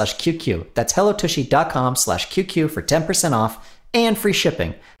hellotushy.com/QQ. That's hellotushy.com/QQ for 10% off and free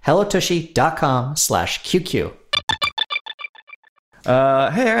shipping. hellotushy.com/QQ.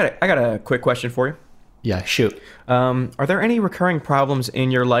 Hey, I got a quick question for you. Yeah, shoot. Are there any recurring problems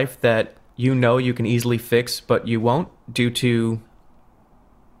in your life that you know you can easily fix, but you won't due to,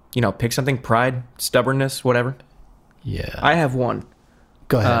 pick something, pride, stubbornness, whatever? Yeah. I have one.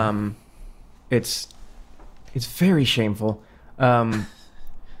 Go ahead. It's very shameful. And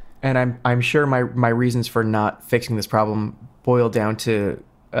I'm sure my reasons for not fixing this problem boil down to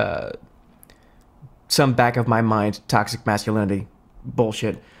some back of my mind toxic masculinity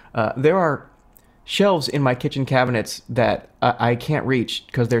bullshit. There are shelves in my kitchen cabinets that I can't reach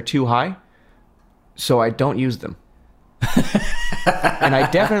because they're too high, so I don't use them. And I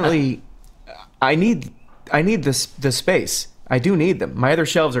need the space. I do need them. My other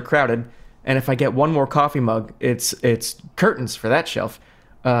shelves are crowded, and if I get one more coffee mug, it's curtains for that shelf.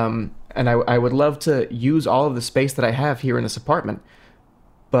 And I would love to use all of the space that I have here in this apartment,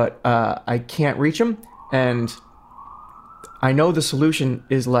 but I can't reach them, and I know the solution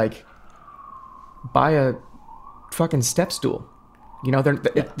is like buy a fucking step stool.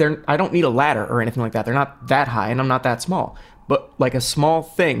 They're I don't need a ladder or anything like that. They're not that high, and I'm not that small. But like a small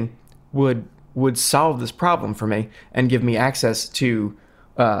thing would solve this problem for me and give me access to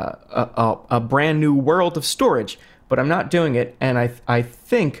a brand new world of storage. But I'm not doing it, and I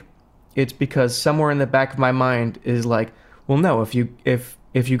think it's because somewhere in the back of my mind is like, well, no, if you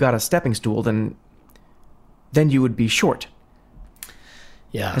got a stepping stool, then you would be short.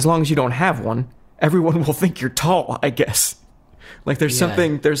 Yeah. As long as you don't have one, everyone will think you're tall, I guess. Like there's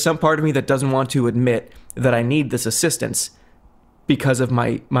some part of me that doesn't want to admit that I need this assistance because of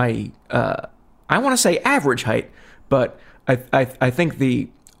my I want to say average height, but I think the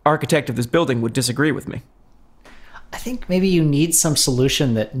architect of this building would disagree with me. I think maybe you need some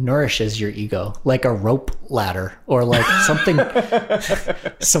solution that nourishes your ego, like a rope ladder or like something,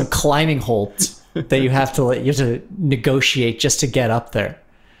 some climbing holds that you have to negotiate just to get up there.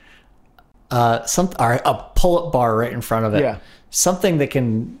 Or a pull-up bar right in front of it. Yeah. Something that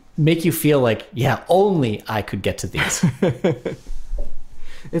can make you feel like, yeah, only I could get to these.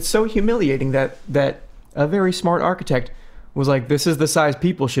 It's so humiliating that a very smart architect was like, this is the size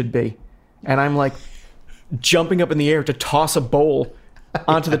people should be. And I'm like jumping up in the air to toss a bowl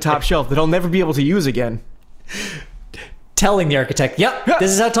onto the top shelf that I'll never be able to use again. Telling the architect, yep,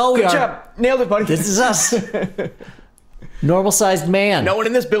 this is how tall we are. Good job. Nailed it, buddy. This is us. Normal-sized man. No one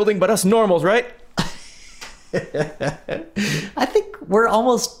in this building but us normals, right? I think we're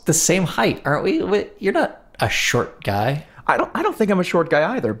almost the same height, aren't we? You're not a short guy. I don't think I'm a short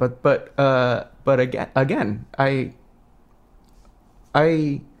guy either. But again, I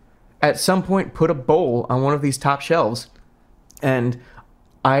at some point put a bowl on one of these top shelves, and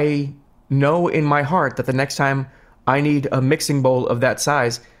I know in my heart that the next time I need a mixing bowl of that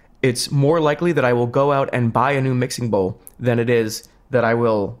size, it's more likely that I will go out and buy a new mixing bowl than it is that I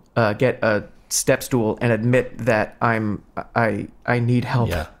will get a step stool and admit that I need help.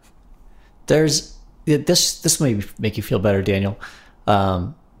 Yeah. There's this may make you feel better, Daniel.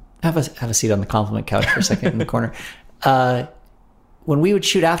 Have a seat on the compliment couch for a second in the corner. When we would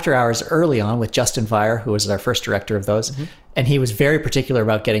shoot after hours early on with Justin Vire, who was our first director of those, and he was very particular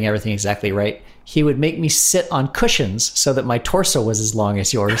about getting everything exactly right, he would make me sit on cushions so that my torso was as long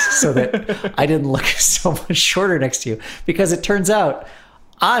as yours, so that I didn't look so much shorter next to you. Because it turns out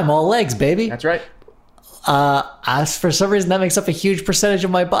I'm all legs, baby. That's right. For some reason, that makes up a huge percentage of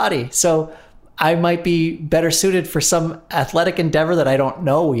my body. So I might be better suited for some athletic endeavor that I don't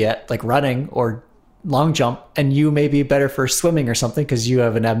know yet, like running or long jump, and you may be better for swimming or something because you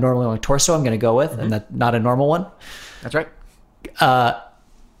have an abnormally long torso I'm going to go with, and that's not a normal one. That's right. But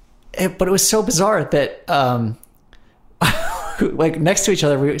it was so bizarre that like next to each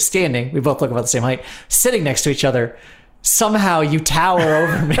other, we were standing, we both look about the same height, sitting next to each other, somehow you tower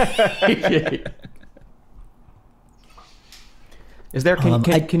over me. Is there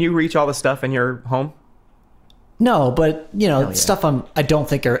can you reach all the stuff in your home? No, but stuff I don't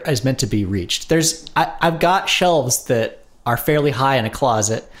think is meant to be reached. I've got shelves that are fairly high in a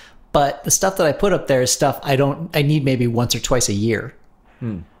closet, but the stuff that I put up there is stuff I need maybe once or twice a year.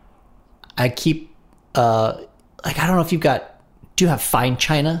 I keep I don't know if do you have fine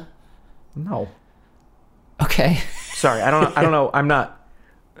china? No. Okay. Sorry, I don't know. I'm not.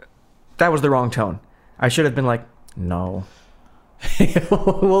 That was the wrong tone. I should have been like, no.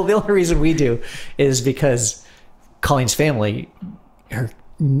 Well, the only reason we do is because Colleen's family, her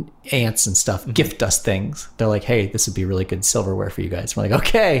aunts and stuff, gift us things. They're like, hey, this would be really good silverware for you guys. We're like,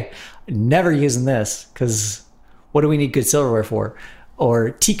 okay, never using this, because what do we need good silverware for?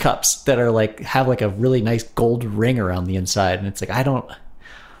 Or teacups that are have a really nice gold ring around the inside. And it's like,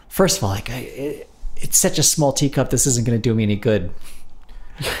 first of all, it's such a small teacup, this isn't going to do me any good.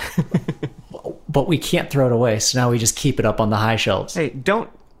 But we can't throw it away, so now we just keep it up on the high shelves. Hey, don't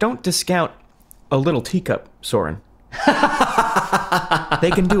discount a little teacup, Soren.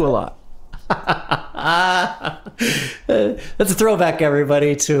 They can do a lot. That's a throwback,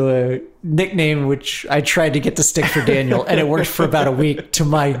 everybody, to a nickname which I tried to get to stick for Daniel, and it worked for about a week to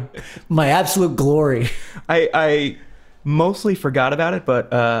my absolute glory. I mostly forgot about it,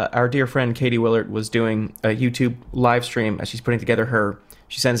 but our dear friend Katie Willard was doing a YouTube live stream as she's putting together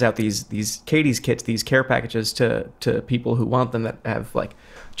she sends out these Katie's kits, these care packages to people who want them, that have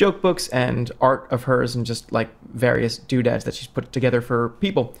joke books and art of hers and just various doodads that she's put together for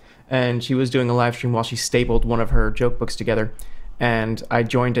people. And she was doing a live stream while she stapled one of her joke books together, and I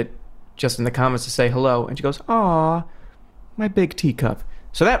joined it just in the comments to say hello, and she goes, "Aw, my big teacup."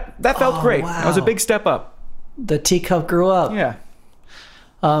 So that felt great. Wow. That was a big step up. The teacup grew up. Yeah.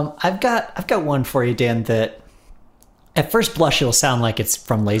 I've got one for you, Dan, that at first blush it'll sound like it's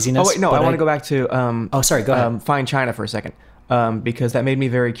from laziness. Oh wait, no, I want to go back to sorry, go ahead. fine china for a second, because that made me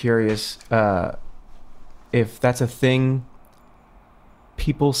very curious if that's a thing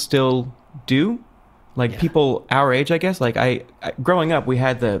people still do, people our age, I guess. I growing up, we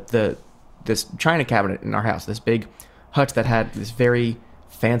had this china cabinet in our house, this big hutch that had this very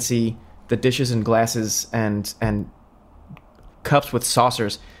fancy, the dishes and glasses and cups with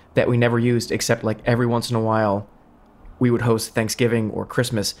saucers that we never used, except every once in a while we would host Thanksgiving or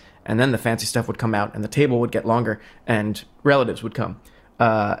Christmas, and then the fancy stuff would come out and the table would get longer and relatives would come.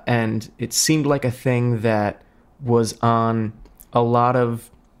 And it seemed like a thing that was on a lot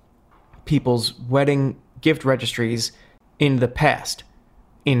of people's wedding gift registries in the past,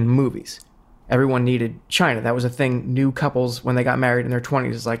 in movies. Everyone needed china. That was a thing. New couples, when they got married in their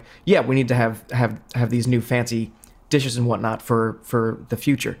 20s, is yeah, we need to have these new fancy dishes and whatnot for the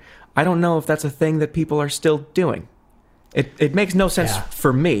future. I don't know if that's a thing that people are still doing. It makes no sense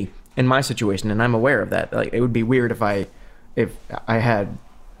for me in my situation, and I'm aware of that. It would be weird if I had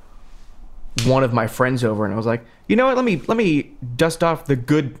one of my friends over and I was like, you know what, let me dust off the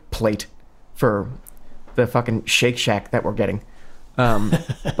good plate for the fucking Shake Shack that we're getting.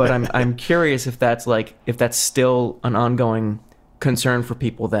 But I'm curious if that's still an ongoing concern for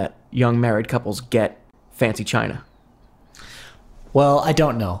people, that young married couples get fancy china. Well, I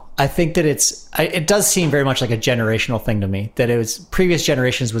don't know. I think that it does seem very much like a generational thing to me, that it was previous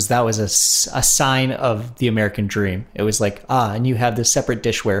generations that was a sign of the American dream. It was and you have this separate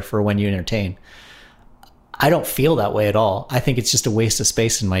dishware for when you entertain. I don't feel that way at all. I think it's just a waste of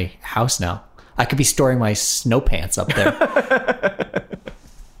space in my house now. I could be storing my snow pants up there.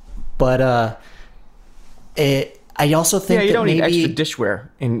 But I also think you don't need extra dishware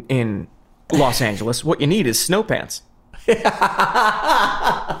in Los Angeles. What you need is snow pants.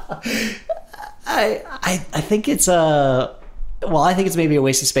 I think it's I think it's maybe a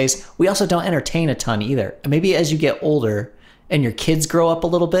waste of space. We also don't entertain a ton either. Maybe as you get older and your kids grow up a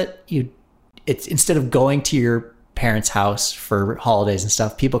little bit, it's instead of going to your parents' house for holidays and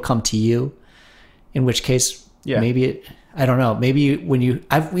stuff, people come to you. In which case, maybe I don't know. Maybe when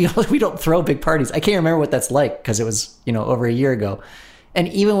we don't throw big parties. I can't remember what that's like because it was over a year ago. And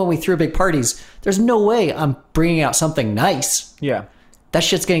even when we threw big parties, there's no way I'm bringing out something nice. Yeah. That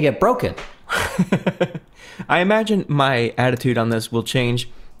shit's going to get broken. I imagine my attitude on this will change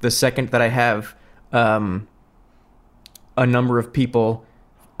the second that I have a number of people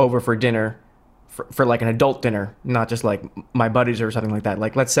over for dinner, for an adult dinner, not just my buddies or something like that.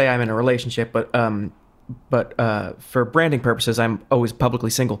 Let's say I'm in a relationship, but for branding purposes, I'm always publicly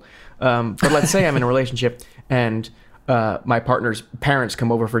single. But let's say I'm in a relationship and my partner's parents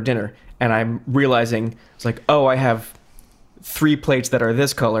come over for dinner, and I'm realizing it's I have 3 plates that are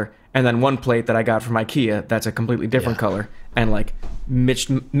this color, and then 1 plate that I got from IKEA that's a completely different color, and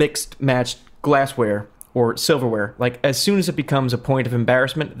mixed matched glassware or silverware. As soon as it becomes a point of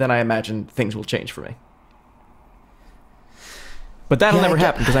embarrassment, then I imagine things will change for me. But that'll never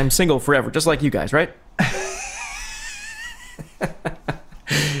happen because I'm single forever, just like you guys, right?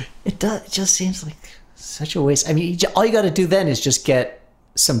 It does. It just seems like such a waste. I mean, all you got to do then is just get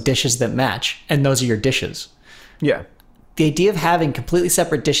some dishes that match, and those are your dishes. Yeah. The idea of having completely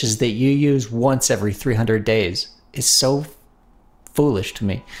separate dishes that you use once every 300 days is so foolish to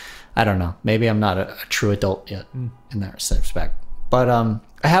me. I don't know. Maybe I'm not a true adult yet in that respect. But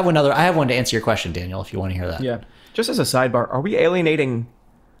I have one to answer your question, Daniel, if you want to hear that. Yeah. Just as a sidebar, are we alienating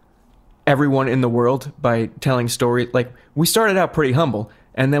everyone in the world by telling stories? Like, we started out pretty humble,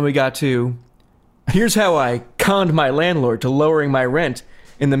 and then we got to, here's how I conned my landlord to lowering my rent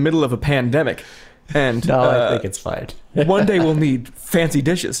in the middle of a pandemic. And no, I think it's fine. One day we'll need fancy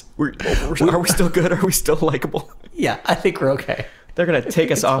dishes. Are we still good? Are we still likable? Yeah, I think we're okay. They're going to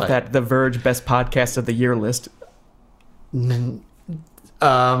take us off that The Verge Best Podcast of the Year list. So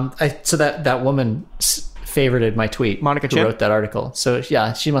that woman favorited my tweet. Monica who Chen wrote that article. So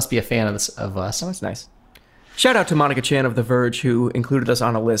yeah, she must be a fan of us. Oh, that's nice. Shout out to Monica Chen of The Verge, who included us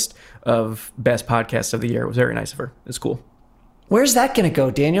on a list of best podcasts of the year. It was very nice of her. It's cool. Where's that going to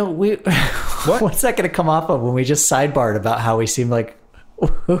go, Daniel? What's that going to come off of when we just sidebarred about how we seem like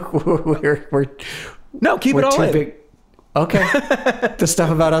we're no, keep it all too in. Big. Okay. The stuff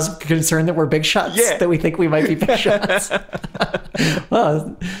about us concerned that we're big shots, that we think we might be big shots.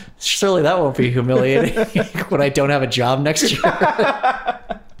 Well, surely that won't be humiliating when I don't have a job next year.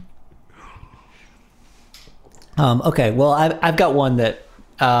 Okay, well, I've got one that,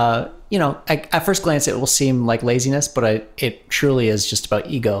 at first glance it will seem like laziness, but it truly is just about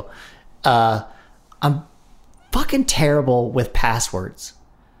ego. I'm fucking terrible with passwords.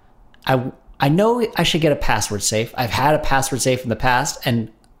 I know I should get a password safe. I've had a password safe in the past,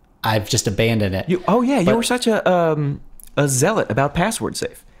 and I've just abandoned it. You were such a zealot about password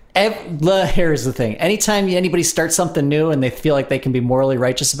safe. Here's the thing. Anytime anybody starts something new and they feel like they can be morally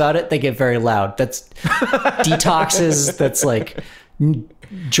righteous about it, they get very loud. That's detoxes. That's like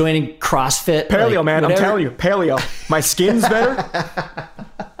joining CrossFit. Paleo, like, man. whatever. I'm telling you. Paleo. My skin's better.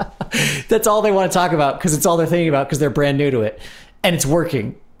 That's all they want to talk about because it's all they're thinking about because they're brand new to it. And it's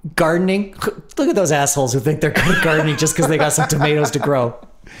working. Gardening. Look at those assholes who think they're good at gardening just because they got some tomatoes to grow.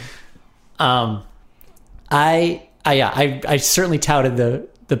 I certainly touted the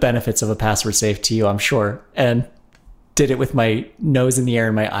benefits of a password safe to you, I'm sure, and did it with my nose in the air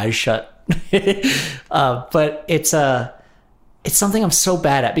and my eyes shut. But it's something I'm so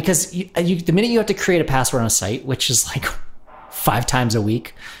bad at because the minute you have to create a password on a site, which is like 5 times a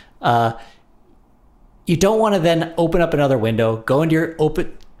week, you don't want to then open up another window, go into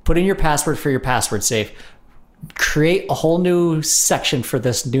put in your password for your password safe, create a whole new section for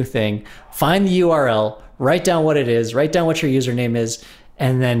this new thing, find the URL, write down what it is, write down what your username is,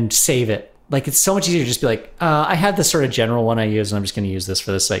 and then save it. Like, it's so much easier to just be like, I have this sort of general one I use, and I'm just going to use this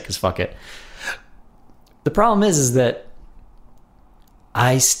for this site because fuck it. The problem is that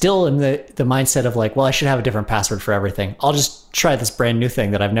I still am the mindset of like, well, I should have a different password for everything. I'll just try this brand new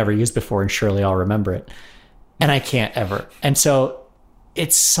thing that I've never used before, and surely I'll remember it. And I can't ever. And so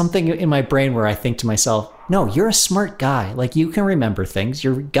it's something in my brain where I think to myself, no, you're a smart guy. Like, you can remember things.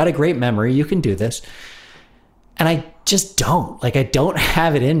 You've got a great memory. You can do this. And I just don't. Like, I don't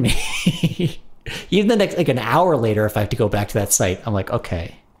have it in me. Even the next, like an hour later, if I have to go back to that site, I'm like,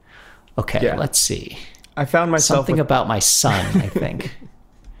 okay, let's see. I found myself something about my son, I think.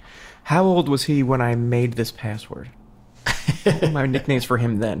 How old was he when I made this password? My nicknames for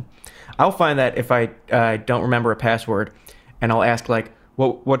him then. I'll find that if I don't remember a password, and I'll ask like,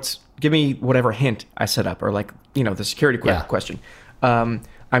 well, give me whatever hint I set up, or like, the security question.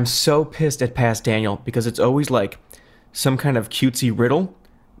 I'm so pissed at Past Daniel because it's always like some kind of cutesy riddle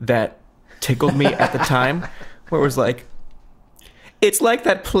that tickled me at the time, where it was like, it's like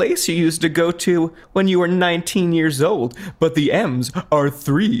that place you used to go to when you were 19 years old, but the M's are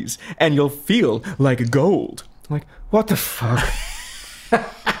 3s, and you'll feel like gold. I'm like, what the fuck?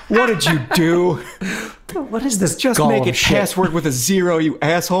 What did you do? What is this? Just make it password with a 0, you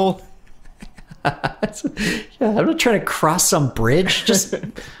asshole. Yeah, I'm not trying to cross some bridge. Just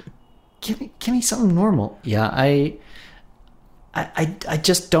give me something normal. Yeah, I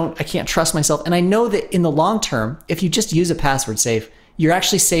just don't. I can't trust myself, and I know that in the long term, if you just use a password safe, you're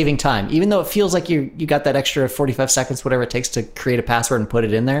actually saving time. Even though it feels like you got that extra 45 seconds, whatever it takes to create a password and put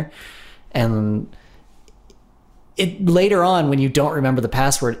it in there, and it later on when you don't remember the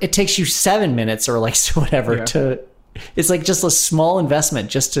password, it takes you 7 minutes or like whatever to. It's like just a small investment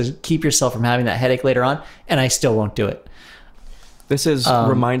just to keep yourself from having that headache later on, and I still won't do it. This is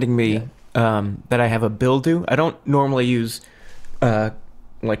reminding me that I have a bill due. I don't normally use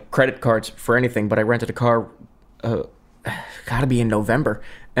like credit cards for anything, but I rented a car gotta be in November,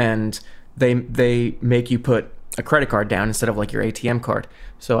 and they make you put a credit card down instead of like your ATM card.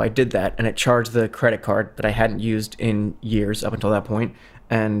 So I did that, and it charged the credit card that I hadn't used in years up until that point.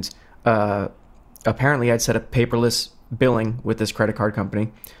 And apparently I'd set up paperless billing with this credit card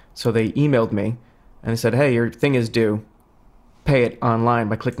company. So they emailed me and they said, hey, your thing is due. Pay it online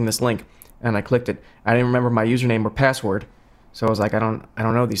by clicking this link. And I clicked it. I didn't remember my username or password. So I was like, I don't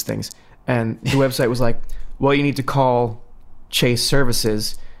know these things. And the website was like, well, you need to call Chase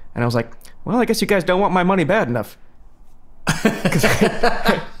Services. And I was like, well, I guess you guys don't want my money bad enough. Because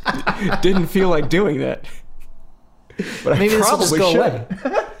I didn't feel like doing that. But maybe this will just go should.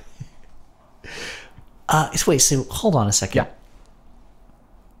 away. Wait, so hold on a second. Yeah.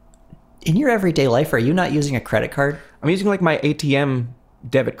 In your everyday life, are you not using a credit card? I'm using like my ATM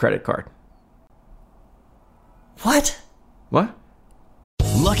debit credit card. What? What?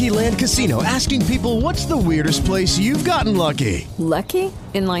 Lucky Land Casino, asking people, what's the weirdest place you've gotten lucky? Lucky?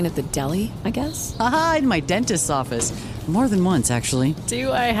 In line at the deli, I guess? Aha, in my dentist's office. More than once, actually.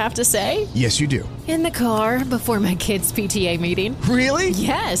 Do I have to say? Yes, you do. In the car before my kids' PTA meeting. Really?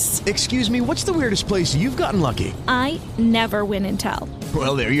 Yes. Excuse me, what's the weirdest place you've gotten lucky? I never win and tell.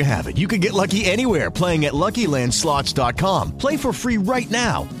 Well, there you have it. You can get lucky anywhere, playing at LuckyLandSlots.com. Play for free right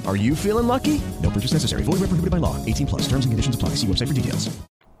now. Are you feeling lucky? No purchase necessary. Void where prohibited by law. 18 plus. Terms and conditions apply. See website for details.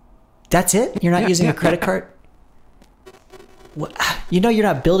 That's it? You're not using a credit card? What? You know you're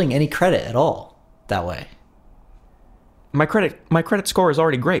not building any credit at all that way. My credit score is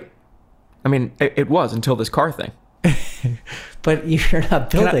already great. I mean, it was until this car thing. But you're not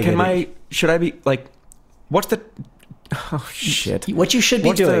building it. Should I be like, what's the... Oh, shit. What you should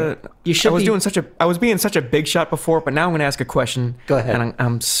be doing. I was being such a big shot before, but now I'm going to ask a question. Go ahead. And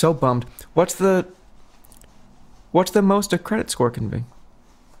I'm so bummed. What's the most a credit score can be?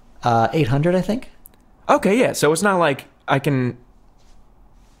 800, I think. Okay, yeah. So it's not like I can,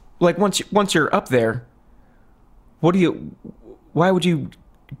 like, once you're up there, why would you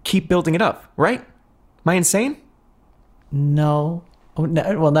keep building it up, right? Am I insane? No. Oh,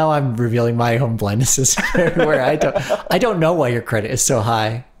 no. Well, now I'm revealing my own blindnesses where I don't know why your credit is so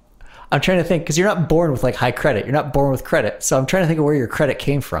high. I'm trying to think, because you're not born with like high credit. You're not born with credit. So I'm trying to think of where your credit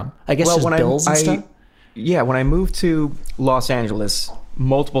came from. I guess just bills and stuff? Yeah, when I moved to Los Angeles,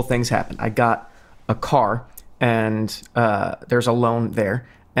 multiple things happened. I got a car, and there's a loan there,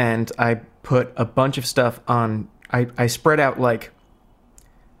 and I put a bunch of stuff on. I spread out like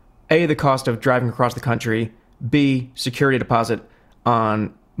A, the cost of driving across the country, B, security deposit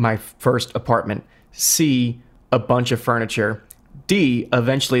on my first apartment, C, a bunch of furniture, D,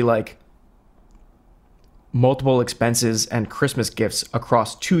 eventually like multiple expenses and Christmas gifts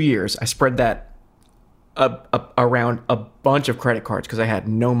across 2 years. I spread that around a bunch of credit cards because I had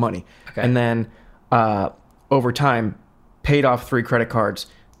no money. Okay. And then over time, paid off 3 credit cards,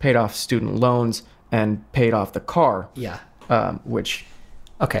 paid off student loans, and paid off the car. Yeah. Which...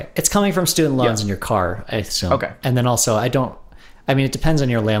 Okay. It's coming from student loans in your car, I assume. Okay. And then also, it depends on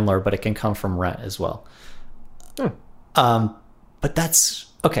your landlord, but it can come from rent as well. But that's...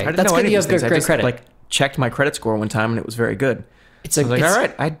 Okay. That's good that you have great credit. Like, checked my credit score one time, and it was very good. I was like, all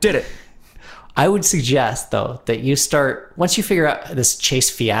right, I did it. I would suggest, though, that you start... Once you figure out this Chase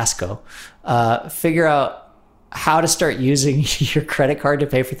fiasco, figure out how to start using your credit card to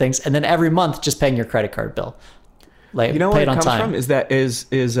pay for things, and then every month just paying your credit card bill. Like, you know pay where it it on comes time.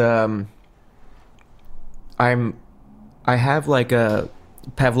 from I have like a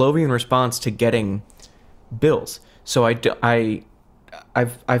Pavlovian response to getting bills. So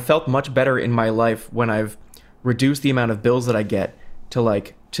I've felt much better in my life when I've reduced the amount of bills that I get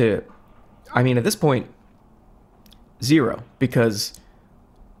to I mean, at this point, 0, because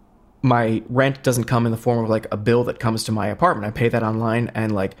my rent doesn't come in the form of like a bill that comes to my apartment. I pay that online,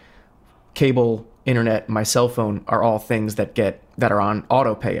 and like cable, internet, my cell phone are all things that are on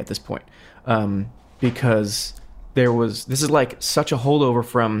auto pay at this point. Because this is like such a holdover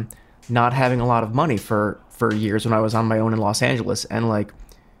from not having a lot of money for years when I was on my own in Los Angeles, and like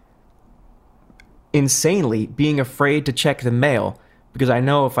insanely being afraid to check the mail, because I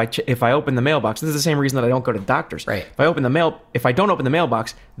know if I open the mailbox, this is the same reason that I don't go to doctors. Right. If I don't open the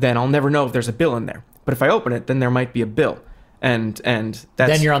mailbox, then I'll never know if there's a bill in there. But if I open it, then there might be a bill, and that's,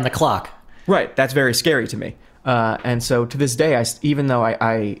 then you're on the clock. Right. That's very scary to me. And so to this day, even though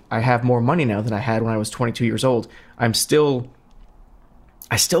I have more money now than I had when I was 22 years old, I still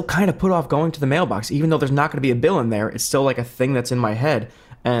kind of put off going to the mailbox, even though there's not going to be a bill in there. It's still like a thing that's in my head.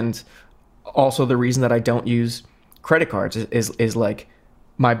 And also the reason that I don't use credit cards is like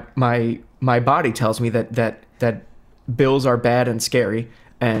my body tells me that bills are bad and scary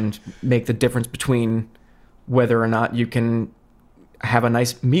and make the difference between whether or not you can have a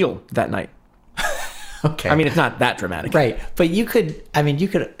nice meal that night. Okay. I mean, it's not that dramatic. Right. But you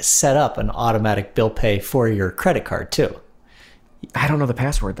could set up an automatic bill pay for your credit card too. I don't know the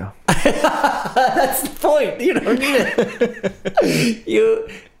password though. That's the point. You don't need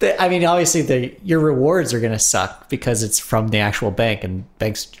it. Obviously your rewards are going to suck because it's from the actual bank, and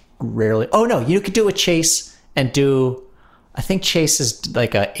banks rarely. Oh no, you could do it with Chase and I think Chase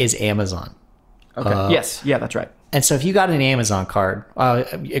is Amazon. Okay. Yes. Yeah, that's right. And so if you got an Amazon card,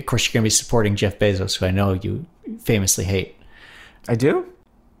 of course you're going to be supporting Jeff Bezos, who I know you famously hate. I do?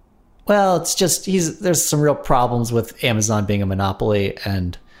 Well, it's just there's some real problems with Amazon being a monopoly,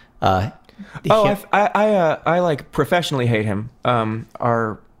 and I like professionally hate him.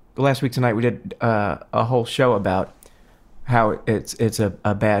 Last week tonight we did a whole show about how it's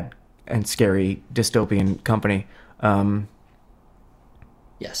a bad and scary dystopian company.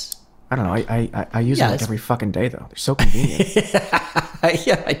 Yes. I don't know. I use it every fucking day though. They're so convenient.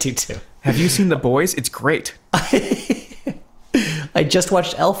 Yeah, I do too. Have you seen The Boys? It's great. I just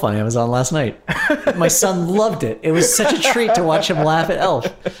watched Elf on Amazon last night. My son loved it. It was such a treat to watch him laugh at Elf.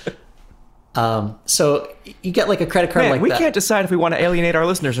 So you get like a credit card like we that. Can't decide if we want to alienate our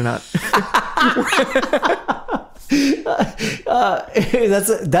listeners or not. That's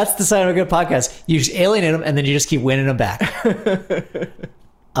the sign of a good podcast. You just alienate them and then you just keep winning them back.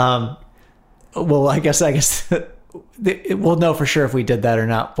 Well, I guess we'll know for sure if we did that or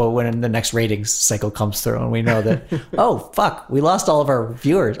not. But when the next ratings cycle comes through and we know that, oh fuck, we lost all of our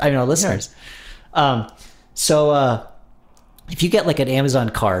viewers. I mean, our listeners. Yeah. So if you get like an Amazon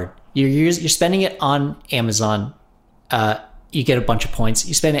card, you're spending it on Amazon. You get a bunch of points.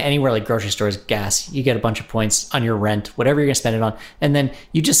 You spend it anywhere like grocery stores, gas. You get a bunch of points on your rent, whatever you're going to spend it on. And then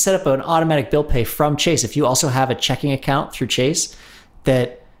you just set up an automatic bill pay from Chase. If you also have a checking account through Chase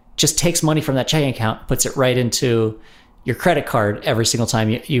that just takes money from that checking account, puts it right into your credit card every single time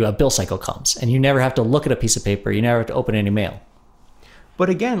a bill cycle comes. And you never have to look at a piece of paper. You never have to open any mail. But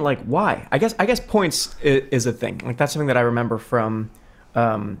again, like, why? I guess points is a thing. Like, that's something that I remember from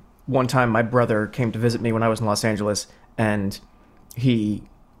one time my brother came to visit me when I was in Los Angeles, and he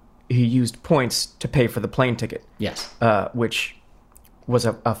used points to pay for the plane ticket. Yes. Which was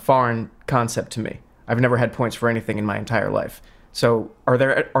a foreign concept to me. I've never had points for anything in my entire life. So are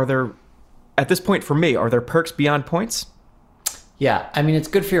there at this point for me, are there perks beyond points? Yeah, I mean, it's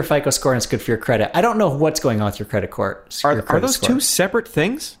good for your FICO score and it's good for your credit. I don't know what's going on with your credit score. Are those two separate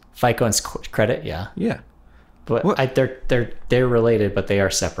things? FICO and credit, yeah. Yeah. But they're related, but they are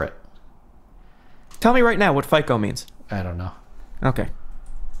separate. Tell me right now what FICO means. I don't know. Okay.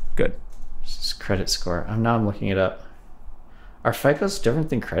 Good. It's credit score. Now I'm looking it up. Are FICOs different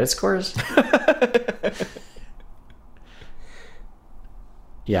than credit scores?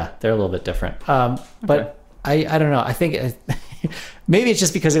 Yeah, they're a little bit different. But okay. I don't know. I think maybe it's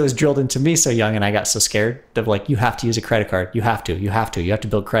just because it was drilled into me so young and I got so scared of like, you have to use a credit card. You have to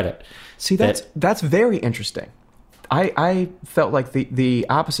build credit. See, that's very interesting. I felt like the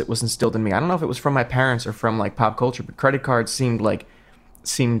opposite was instilled in me. I don't know if it was from my parents or from like pop culture, but credit cards seemed like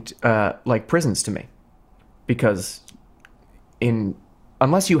prisons to me, because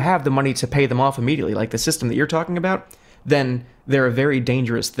unless you have the money to pay them off immediately, like the system that you're talking about, then they're a very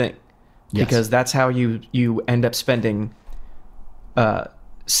dangerous thing. Yes. Because that's how you end up spending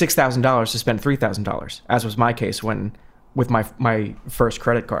 $6,000 to spend $3,000, as was my case with my first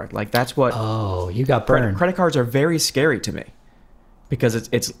credit card. Like, that's what. Oh, you got burned. Credit cards are very scary to me, because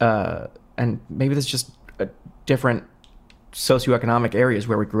it's and maybe there's just a different socioeconomic areas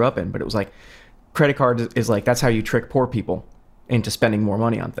where we grew up in, but it was like credit card is like, that's how you trick poor people into spending more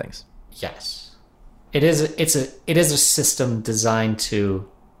money on things. Yes, it is. It is a system designed to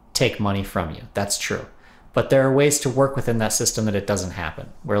take money from you. That's true, but there are ways to work within that system that it doesn't happen.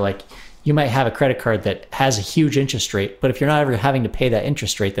 Where like, you might have a credit card that has a huge interest rate, but if you're not ever having to pay that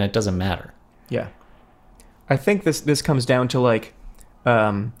interest rate, then it doesn't matter. Yeah. I think this comes down to like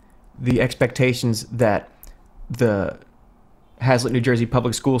the expectations that the Hazlet, New Jersey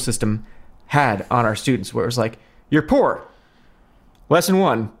public school system had on our students, where it was like, you're poor. Lesson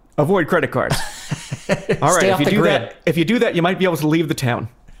 1, avoid credit cards. All right, if you do that, you might be able to leave the town.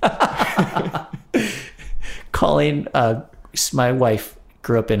 Colleen, my wife,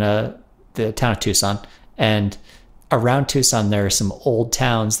 grew up in the town of Tucson, and around Tucson there are some old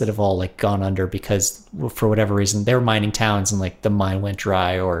towns that have all like gone under because for whatever reason they were mining towns and like the mine went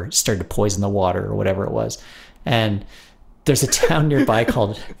dry or started to poison the water or whatever it was. And there's a town nearby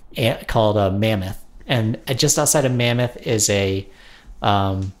called Mammoth, and just outside of Mammoth is a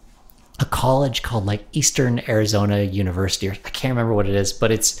college called like Eastern Arizona University, or I can't remember what it is,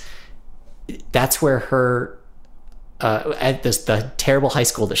 but that's where her at the terrible high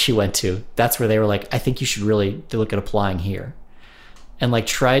school that she went to, that's where they were like, I think you should really look at applying here. And like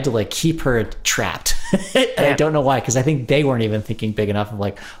tried to like keep her trapped. And I don't know why, because I think they weren't even thinking big enough of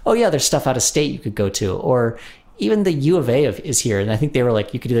like, oh yeah, there's stuff out of state you could go to, or even the U of A is here. And I think they were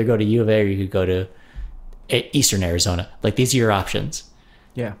like, you could either go to U of A or you could go to Eastern Arizona. Like, these are your options.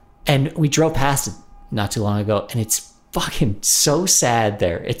 Yeah. And we drove past it not too long ago, and it's fucking so sad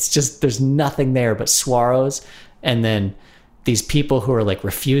there. It's just, there's nothing there but Swaros, and then these people who are like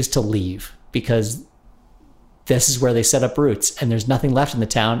refused to leave because this is where they set up roots, and there's nothing left in the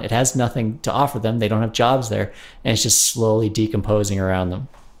town. It has nothing to offer them. They don't have jobs there, and it's just slowly decomposing around them.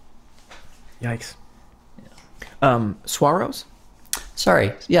 Yikes. Swaros?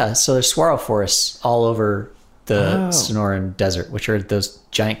 Sorry. Yeah, so there's saguaro forests all over the Sonoran Desert, which are those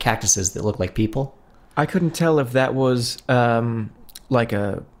giant cactuses that look like people. I couldn't tell if that was like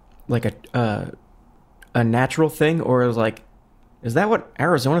a natural thing, or it was like, is that what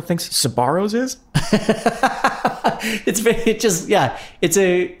Arizona thinks Sabaros is? It's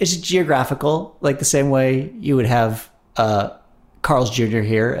a geographical, like the same way you would have Carl's Jr.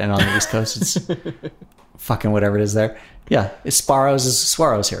 here, and on the East Coast it's fucking whatever it is there. Yeah, Sparrows is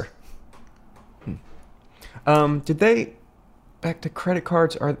Swaros here. Did they, back to credit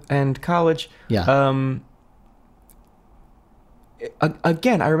cards and college? Yeah.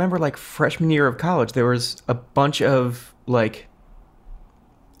 Again, I remember like freshman year of college, there was a bunch of like,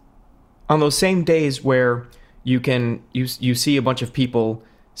 on those same days where you see a bunch of people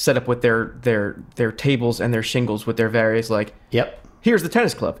set up with their tables and their shingles with their various like, yep, here's the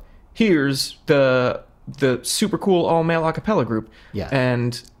tennis club, here's the super cool all male a cappella group. Yeah.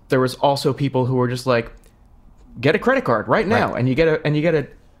 And there was also people who were just like, get a credit card right now, and you get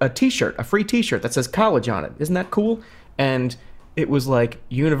a t-shirt, a free t-shirt that says college on it. Isn't that cool? And it was like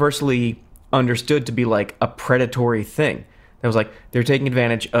universally understood to be like a predatory thing. That was like, they're taking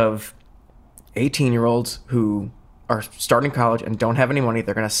advantage of 18-year-olds who are starting college and don't have any money.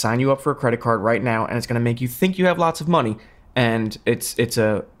 They're going to sign you up for a credit card right now, and it's going to make you think you have lots of money, and it's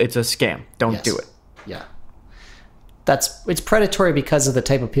a scam. Don't do it. Yeah. It's predatory because of the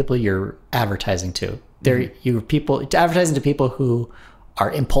type of people you're advertising to. You're advertising to people who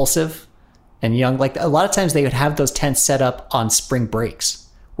are impulsive and young. Like, a lot of times they would have those tents set up on spring breaks,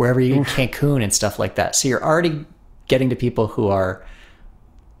 wherever you in Cancun and stuff like that. So you're already getting to people who are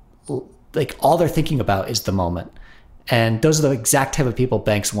like, all they're thinking about is the moment. And those are the exact type of people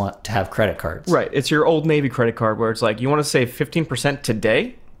banks want to have credit cards. Right. It's your Old Navy credit card where it's like, you want to save 15%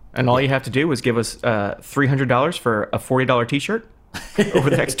 today? And all you have to do is give us $300 for a $40 t-shirt over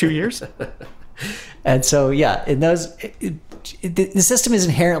the next 2 years. And so, yeah, in those, the system is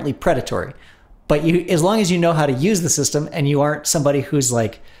inherently predatory. But as long as you know how to use the system, and you aren't somebody who's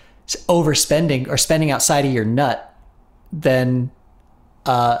like overspending or spending outside of your nut, then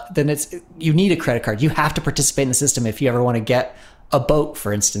you need a credit card. You have to participate in the system if you ever want to get a boat,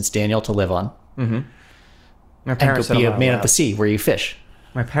 for instance, Daniel, to live on. Mm-hmm. My and parents go be a man of the sea where you fish.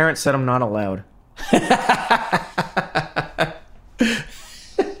 My parents said I'm not allowed. I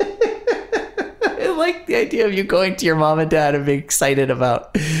like the idea of you going to your mom and dad and being excited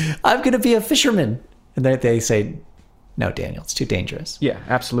about, I'm going to be a fisherman. And then they say, no, Daniel, it's too dangerous. Yeah,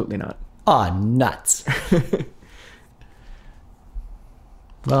 absolutely not. Aw, nuts.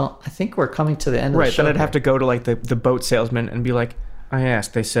 Well, I think we're coming to the end of the show. Right, then I'd have to go to like the boat salesman and be like, I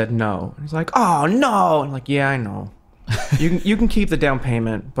asked, they said no. And he's like, oh, no. I'm like, yeah, I know. You can keep the down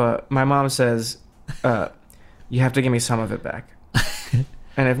payment, but my mom says you have to give me some of it back.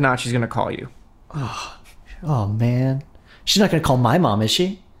 And if not, she's going to call you. Oh, man. She's not going to call my mom, is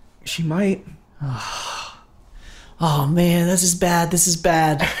she? She might. Oh, man, this is bad. This is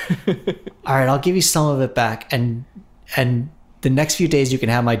bad. All right, I'll give you some of it back. And the next few days you can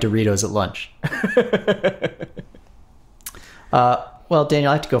have my Doritos at lunch. Well,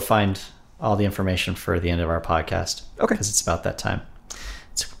 Daniel, I have to go find all the information for the end of our podcast. Okay. Because it's about that time.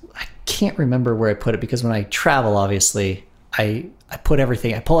 I can't remember where I put it, because when I travel, obviously, I pull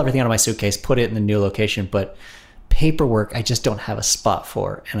everything out of my suitcase, put it in the new location, but paperwork I just don't have a spot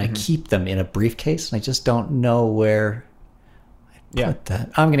for, and I keep them in a briefcase, and I just don't know where I put that.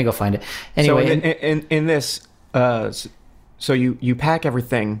 I'm going to go find it. Anyway, so in this, so you pack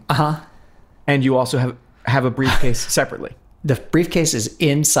everything, and you also have a briefcase separately. The briefcase is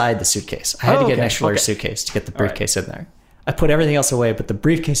inside the suitcase. I had to get an extra large suitcase to get the briefcase in there. I put everything else away, but the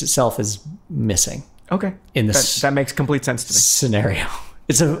briefcase itself is missing. Okay. In this that makes complete sense to me. Scenario.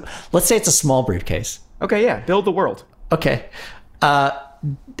 Let's say it's a small briefcase. Okay, yeah. Build the world. Okay. I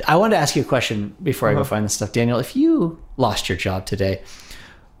wanted to ask you a question before I go find this stuff. Daniel, if you lost your job today,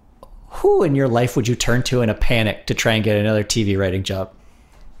 who in your life would you turn to in a panic to try and get another TV writing job?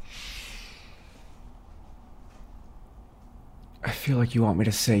 I feel like you want me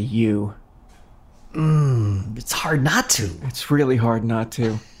to say you. It's hard not to. It's really hard not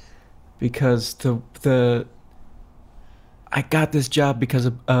to, because I got this job because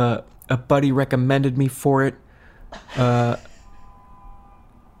a buddy recommended me for it, and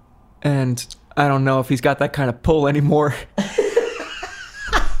I don't know if he's got that kind of pull anymore.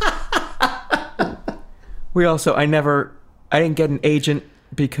 I didn't get an agent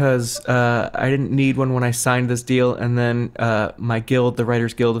because I didn't need one when I signed this deal, and then my guild, the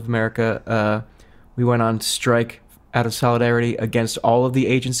Writers Guild of America, we went on strike out of solidarity against all of the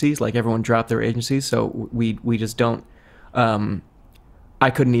agencies. Like, everyone dropped their agencies, so we just don't. I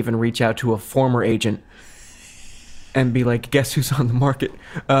couldn't even reach out to a former agent and be like, guess who's on the market?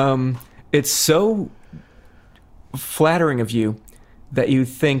 It's so flattering of you that you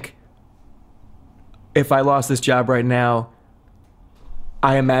think, if I lost this job right now,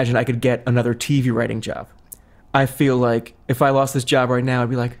 I imagine I could get another TV writing job. I feel like if I lost this job right now, I'd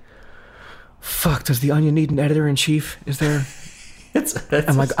be like, fuck, does the Onion need an editor-in-chief? Is there...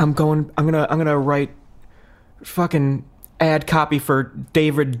 I'm gonna write fucking ad copy for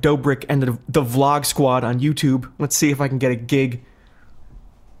David Dobrik and the Vlog Squad on YouTube. Let's see if I can get a gig.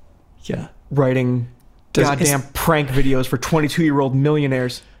 Yeah. Writing prank videos for 22-year-old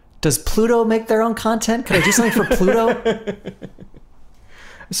millionaires. Does Pluto make their own content? Could I do something for Pluto? I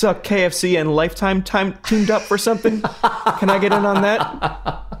saw KFC and Lifetime teamed up for something. Can I get in on that?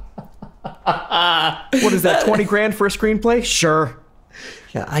 What is that, 20 grand for a screenplay? Sure.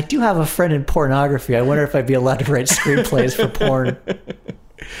 Yeah, I do have a friend in pornography. I wonder if I'd be allowed to write screenplays for porn. I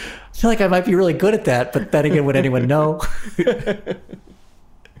feel like I might be really good at that, but then again, would anyone know?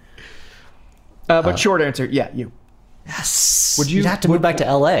 But short answer, yeah, you. Yes. You'd have to move back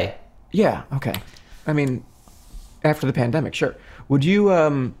to LA. Yeah, okay. I mean, after the pandemic, sure. Would you,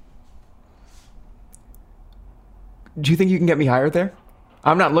 do you think you can get me hired there?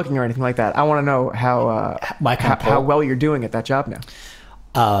 I'm not looking or anything like that. I want to know how well you're doing at that job now.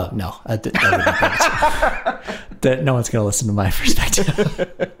 No, that wouldn't be no one's going to listen to my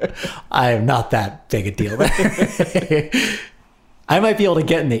perspective. I am not that big a deal there. I might be able to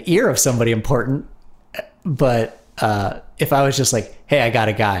get in the ear of somebody important, but if I was just like, hey, I got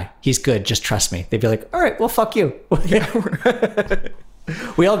a guy, he's good, just trust me, they'd be like, all right, well, fuck you.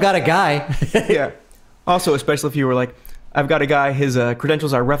 We all got a guy. Yeah. Also, especially if you were like, I've got a guy, his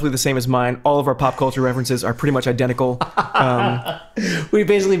credentials are roughly the same as mine. All of our pop culture references are pretty much identical. We'd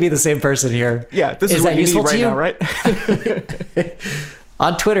basically be the same person here. Yeah, this is what you need right now, right?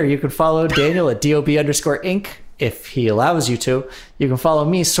 On Twitter, you can follow Daniel at DOB_Inc. if he allows you to. You can follow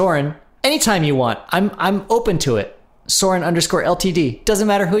me, Soren, anytime you want. I'm open to it. Soren_LTD. Doesn't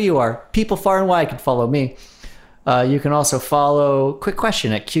matter who you are. People far and wide can follow me. You can also follow Quick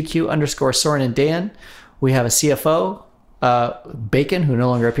Question at QQ_Soren and Dan. We have a CFO, Bacon, who no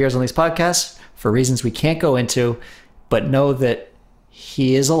longer appears on these podcasts for reasons we can't go into, but know that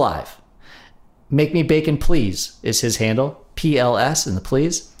he is alive. Make Me Bacon Please is his handle, PLS in the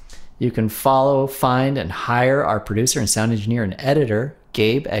please. You can follow, find, and hire our producer and sound engineer and editor,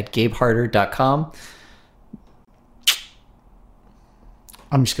 Gabe, at gabeharder.com.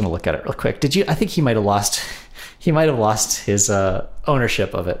 I'm just going to look at it real quick. I think he might have lost his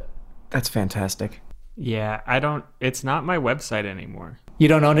ownership of it. That's fantastic. Yeah, it's not my website anymore. You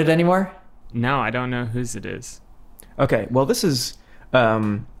don't own it anymore? No, I don't know whose it is. Okay, well, this is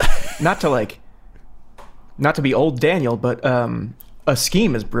not to be old Daniel, but a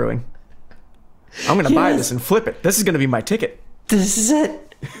scheme is brewing. I'm going to buy this and flip it. This is going to be my ticket. This is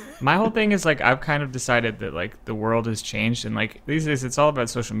it. My whole thing is, like, I've kind of decided that, like, the world has changed, and, like, these days it's all about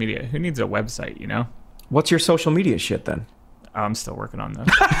social media. Who needs a website, you know? What's your social media shit, then? I'm still working on those.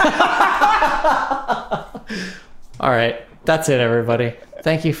 All right. That's it, everybody.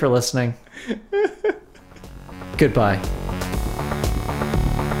 Thank you for listening. Goodbye.